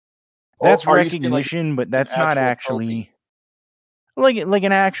 That's recognition, but that's not actually like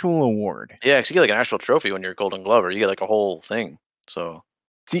an actual award. Yeah, because you get like an actual trophy when you're a Golden Glover. You get like a whole thing. So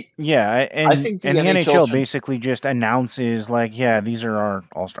yeah, and I think the NHL basically just announces like, yeah, these are our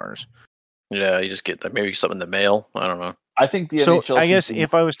All Stars. Yeah, you just get maybe something in the mail. I don't know. I think the NHL. I guess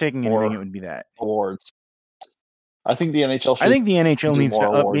if I was taking anything, it would be that awards. I think the NHL. I think the NHL needs to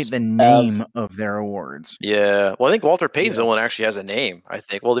update the name of their awards. Yeah, well, I think Walter Payton's the one that actually has a name. I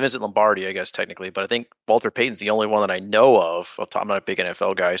think. Well, Vincent Lombardi, I guess technically, but I think Walter Payton's the only one that I know of. I'm not a big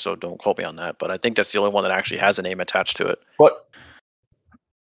NFL guy, so don't quote me on that. But I think that's the only one that actually has a name attached to it. What?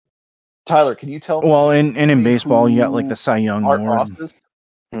 Tyler, can you tell me? Well, and in baseball, you got like the Cy Young award.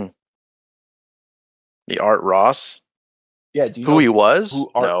 The Art Ross. Yeah. Do you who know he was? No,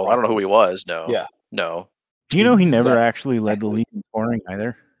 I don't know who he was. No. Yeah. No. Do you know he never actually led the league in scoring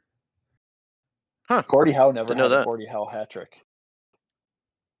either? Huh. Gordie Howe never had a Gordie Howe hat trick.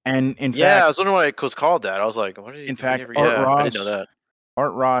 And in fact, I was wondering why it was called that. I was like, what did he? In fact, Art Ross, I didn't know that.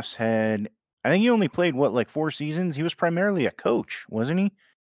 Art Ross had, I think he only played 4 seasons. He was primarily a coach, wasn't he?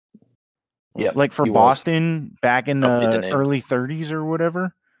 Yeah, like for Boston back in the early 30s or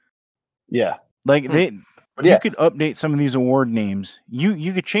whatever. Yeah, like you could update some of these award names.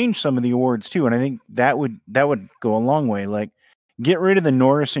 You could change some of the awards too, and I think that would go a long way. Like, get rid of the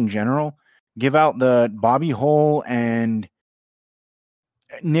Norris in general. Give out the Bobby Hull and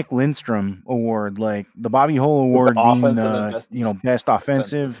Nick Lindstrom award, like the Bobby Hull award being the best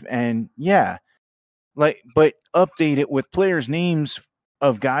offensive, and but update it with players' names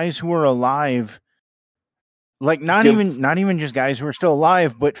of guys who are alive. Like not even just guys who are still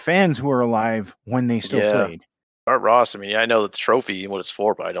alive, but fans who are alive when they still played. Art Ross, I mean, I know the trophy and what it's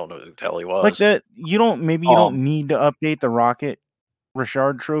for, but I don't know who the hell he was. Like that, you don't need to update the Rocket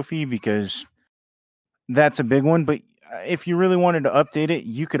Richard trophy because that's a big one. But if you really wanted to update it,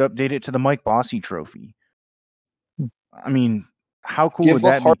 you could update it to the Mike Bossy trophy. I mean, how cool would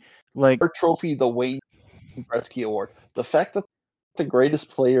that be? Like Hart Trophy, the Wayne Gretzky Award. The fact that the greatest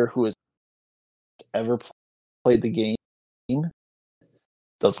player who has ever played the game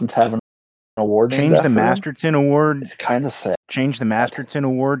doesn't have an award. Change the Masterton Award. It's kind of sad. Change the Masterton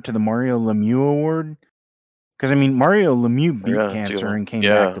Award to the Mario Lemieux Award. Because I mean, Mario Lemieux beat cancer and came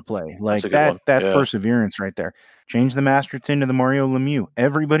back to play. Like that's perseverance right there. Change the Masterton to the Mario Lemieux.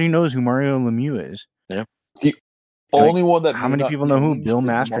 Everybody knows who Mario Lemieux is. Yeah. The only one that how many people know who Bill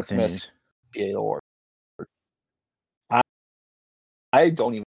Masterton is? Award. I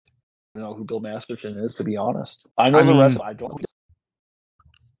don't even know who Bill Masterton is, to be honest. I know the rest. I don't.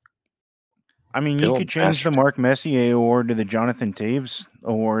 I mean, you could change the Mark Messier Award to the Jonathan Taves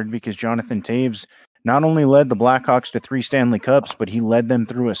Award because Jonathan Taves not only led the Blackhawks to 3 Stanley Cups, but he led them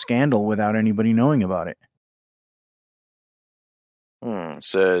through a scandal without anybody knowing about it. It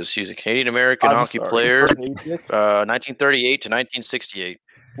says he's a Canadian American hockey player, 1938 to 1968.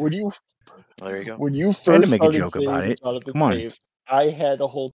 Would you? There you go. When you first make a joke about it, Jonathan come on. Taves, I had a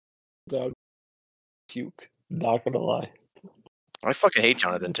whole puke. Not gonna lie. I fucking hate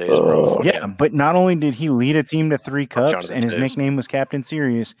Jonathan Taves, bro. Yeah, but not only did he lead a team to 3 cups and his nickname was Captain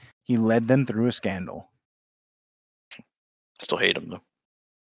Serious, he led them through a scandal. Still hate him, though.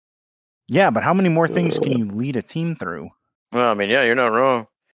 Yeah, but how many more things can you lead a team through? Well, I mean, yeah, you're not wrong.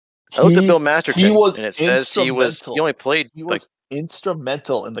 I looked at Bill Masterton, and it says he only played... He was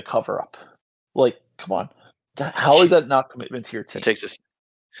instrumental in the cover-up. Like, come on. How is that not commitment to your team? It takes us...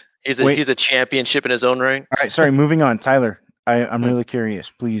 He's a championship in his own right. All right, sorry, moving on. Tyler, I'm really curious.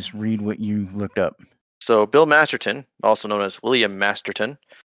 Please read what you looked up. So Bill Masterton, also known as William Masterton,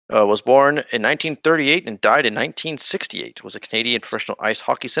 was born in 1938 and died in 1968. Was a Canadian professional ice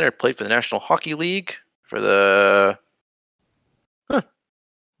hockey center. Played for the National Hockey League for the...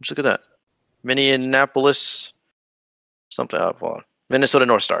 Just look at that. Minneapolis... Minnesota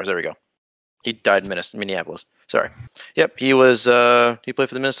North Stars. There we go. He died in Minneapolis. Sorry. Yep, he was. He played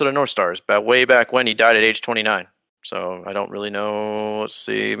for the Minnesota North Stars. Way back when he died at age 29. So I don't really know. Let's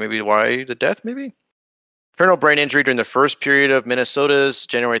see. Maybe why the death? Maybe internal brain injury during the first period of Minnesota's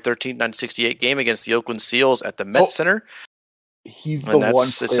January 13th, 1968 game against the Oakland Seals at the Met Center. He's the And one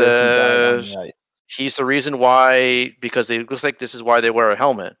it player who died on says the ice. he's the reason why, because it looks like this is why they wear a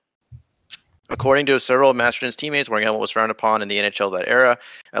helmet. According to several of Masterton's teammates, wearing a helmet was frowned upon in the NHL that era.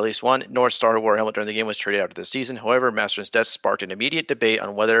 At least one North Star who wore a helmet during the game was traded after the season. However, Masterton's death sparked an immediate debate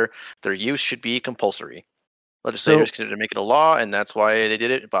on whether their use should be compulsory. Legislators considered to make it a law, and that's why they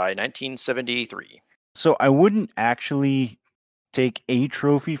did it by 1973. So I wouldn't actually take a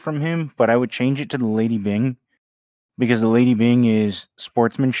trophy from him, but I would change it to the Lady Byng, because the Lady Byng is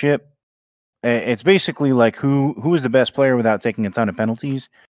sportsmanship. It's basically like who is the best player without taking a ton of penalties,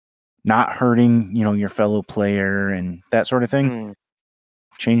 not hurting, your fellow player and that sort of thing.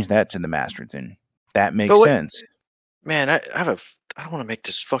 Change that to the Masterton. That makes sense. Man, I don't want to make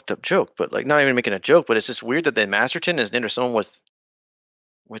this fucked up joke, but like not even making a joke, but it's just weird that the Masterton is named someone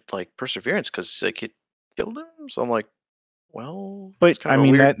with like perseverance because like it killed him. So I'm like, well, but I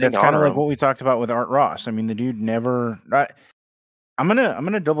mean that's kind of like what we talked about with Art Ross. I mean, the dude never. I'm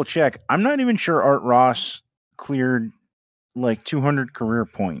gonna double check. I'm not even sure Art Ross cleared like 200 career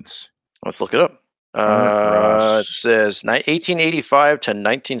points. Let's look it up. It says 1885 to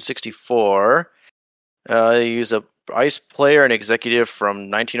 1964. He was a ice player and executive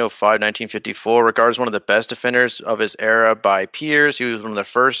from 1905 1954. Regarded as one of the best defenders of his era by peers. He was one of the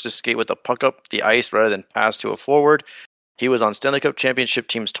first to skate with the puck up the ice rather than pass to a forward. He was on Stanley Cup championship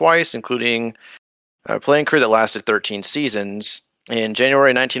teams twice, including a playing career that lasted 13 seasons. In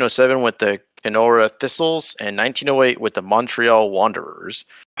January 1907 with the Kenora Thistles and 1908 with the Montreal Wanderers.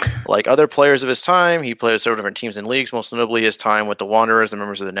 Like other players of his time, he played with several different teams and leagues, most notably his time with the Wanderers, the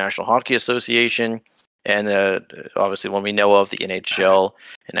members of the National Hockey Association, and obviously one we know of, the NHL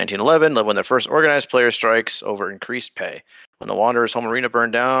in 1911, led one of the first organized player strikes over increased pay. When the Wanderers' home arena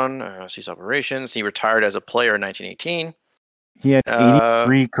burned down, ceased operations, he retired as a player in 1918. He had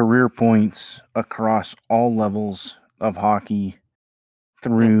 83 career points across all levels of hockey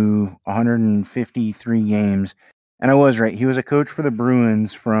through 153 games. And I was right. He was a coach for the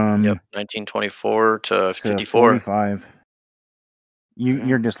Bruins from 1924 to 54. 45.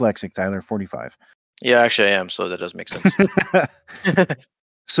 You're dyslexic, Tyler. 45. Yeah, actually I am, so that does make sense.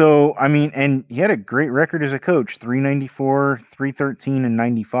 So, I mean, and he had a great record as a coach, 394, 313, and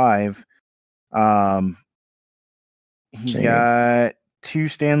 95. He's got 2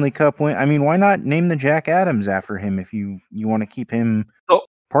 Stanley Cup wins. I mean, why not name the Jack Adams after him if you want to keep him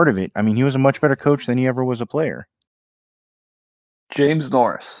part of it? I mean, he was a much better coach than he ever was a player. James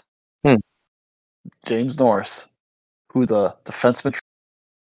Norris. James Norris, who the defenseman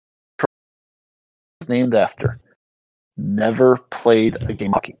is named after, never played a game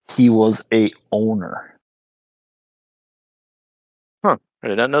of hockey. He was a owner. Huh. I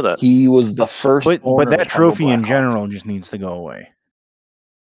did not know that. He was the first but that trophy in general just needs to go away.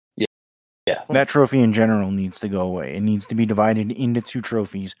 Yeah. That trophy in general needs to go away. It needs to be divided into 2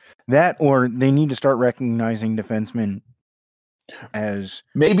 trophies. That, or they need to start recognizing defensemen as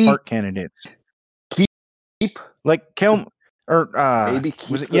Hart candidates. Keep like Kel or maybe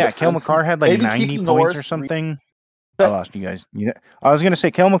keep was it? Yeah, Kel McCarr had like 90 points or something. I lost you guys. Yeah, I was gonna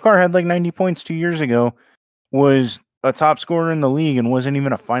say Kel McCarr had like 90 points 2 years ago. Was a top scorer in the league and wasn't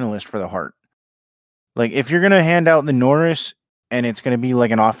even a finalist for the Hart. Like, if you're gonna hand out the Norris and it's gonna be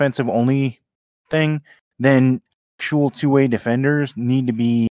like an offensive only thing, then actual 2-way defenders need to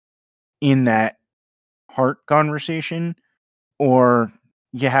be in that Hart conversation, or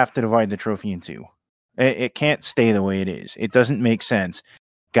you have to divide the trophy in 2. It can't stay the way it is. It doesn't make sense.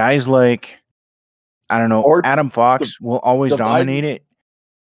 Guys like, I don't know, or Adam Fox will always dominate it.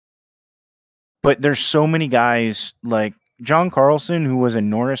 But there's so many guys like John Carlson, who was a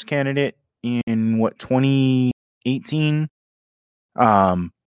Norris candidate in 2018.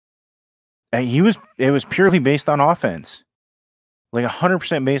 It was purely based on offense. Like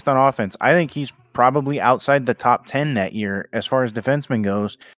 100% based on offense. I think he's probably outside the top 10 that year as far as defenseman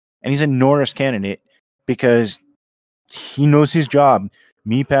goes. And he's a Norris candidate because he knows his job.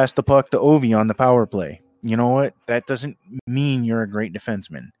 Me pass the puck to Ovi on the power play. You know what? That doesn't mean you're a great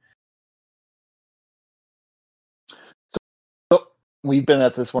defenseman. So we've been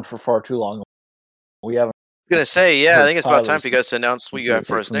at this one for far too long. We haven't. I'm going to say, I think it's about time for you guys to announce what you have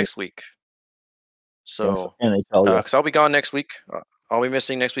for us next week. So, because I'll be gone next week. I'll be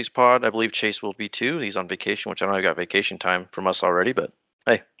missing next week's pod. I believe Chase will be too. He's on vacation, which I know I got vacation time from us already, but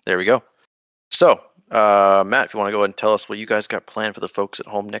hey, there we go. So, Matt, if you want to go ahead and tell us what you guys got planned for the folks at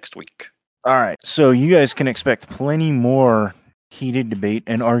home next week. All right. So you guys can expect plenty more heated debate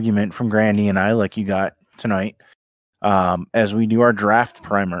and argument from Grandy and I, like you got tonight, as we do our draft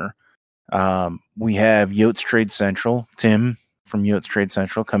primer. We have Yotes Trade Central, Tim from Yotes Trade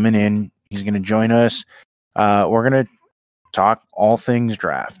Central coming in. He's going to join us. We're going to talk all things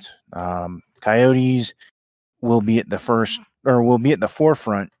draft. Coyotes will be at the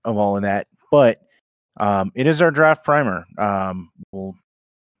forefront of all of that, but it is our draft primer.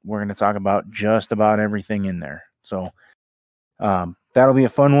 We're going to talk about just about everything in there. So that'll be a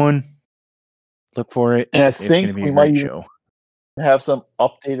fun one. Look for it. And I It's going to think be we a might great even show. have some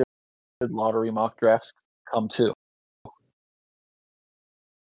updated lottery mock drafts come too.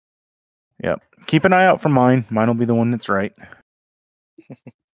 Yep. Keep an eye out for mine. Mine will be the one that's right.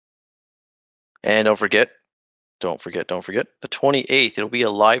 And don't forget, the 28th, it'll be a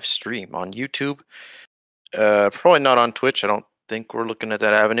live stream on YouTube. Probably not on Twitch. I don't think we're looking at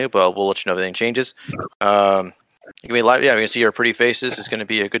that avenue, but we'll let you know if anything changes. You can be live. Yeah, we can see our pretty faces. It's going to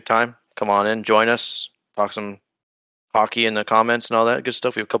be a good time. Come on in, join us, talk some hockey in the comments and all that good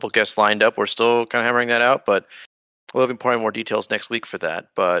stuff. We have a couple guests lined up. We're still kind of hammering that out, but we'll have probably more details next week for that.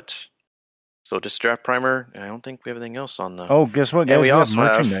 But so just draft primer. I don't think we have anything else on the. Oh, guess what, guys? And we have also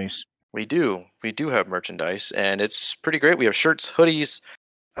merchandise. We do have merchandise, and it's pretty great. We have shirts, hoodies,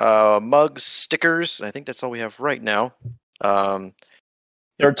 mugs, stickers. I think that's all we have right now.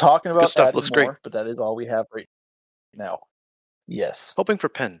 They're talking about stuff. adding Looks more, great. but that is all we have right now. Yes. Hoping for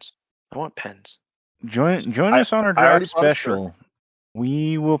pens. I want pens. Join us on our draft special. shirt.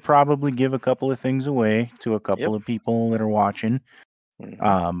 We will probably give a couple of things away to a couple of people that are watching.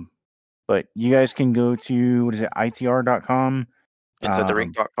 Mm-hmm. But you guys can go to, what is it, itr.com.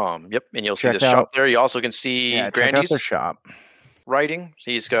 InsideTheRink.com. Yep, and you'll see the check shop out- there. You also can see check out Grandy's their shop. writing.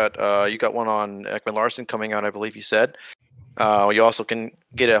 He's got you got one on Ekman Larson coming out, I believe you said. You also can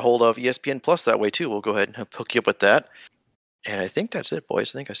get a hold of ESPN Plus that way too. We'll go ahead and hook you up with that. And I think that's it,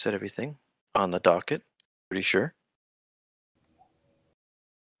 boys. I think I said everything on the docket. Pretty sure.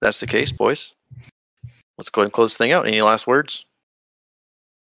 That's the case, boys. Let's go ahead and close this thing out. Any last words?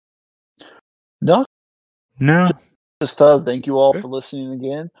 No. Just thank you all Okay. for listening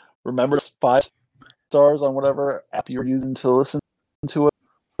again. Remember, 5 stars on whatever app you're using to listen to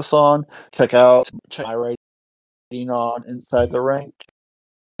us on. Check my writing on Inside the Rank.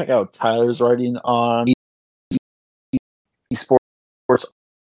 Check out Tyler's writing on Esports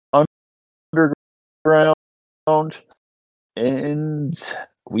Underground. And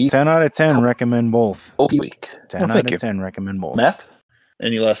we 10 out of 10 recommend both. Week. 10 out of 10 recommend both. Matt,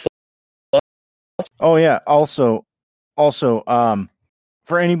 any last thoughts? Oh yeah. Also,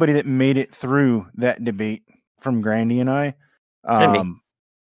 for anybody that made it through that debate from Grandy and I,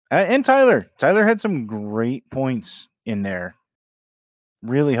 and Tyler had some great points in there.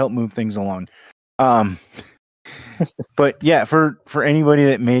 Really helped move things along. But yeah, for anybody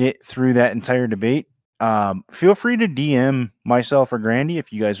that made it through that entire debate, feel free to DM myself or Grandy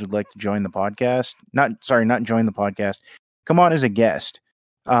if you guys would like to join the podcast. Not join the podcast. Come on as a guest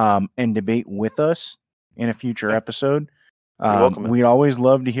and debate with us in a future episode. You're welcome. We'd always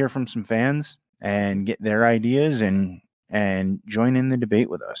love to hear from some fans and get their ideas and join in the debate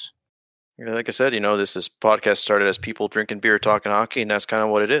with us. Like I said, this podcast started as people drinking beer, talking hockey, and that's kind of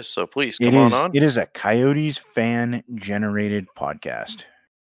what it is. So please come on. It is a Coyotes fan-generated podcast.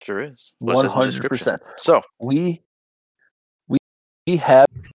 Sure is. 100%. So we have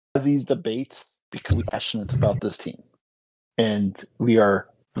these debates because we're passionate about this team, and we are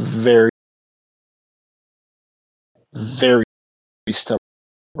very, very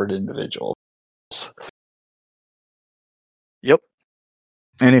stubborn individuals. Yep.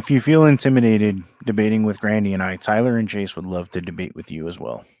 And if you feel intimidated debating with Grandy and I, Tyler and Chase would love to debate with you as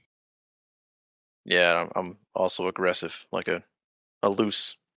well. Yeah, I'm also aggressive, like a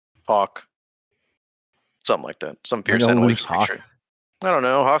loose hawk. Something like that. Some fierce animal. Loose hawk. I don't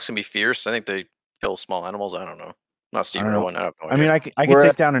know. Hawks can be fierce. I think they kill small animals. I don't know. Not Steve Irwin. I mean, I could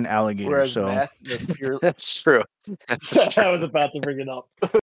take down an alligator. So Matt, that's true. I was about to bring it up.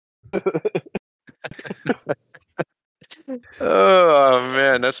 Oh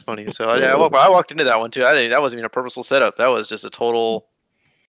man, that's funny. So yeah, I walked into that one too. That wasn't even a purposeful setup. That was just a total.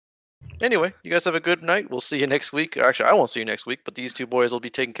 Anyway, you guys have a good night. We'll see you next week. Actually, I won't see you next week, but these two boys will be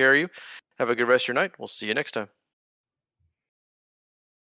taking care of you. Have a good rest of your night. We'll see you next time.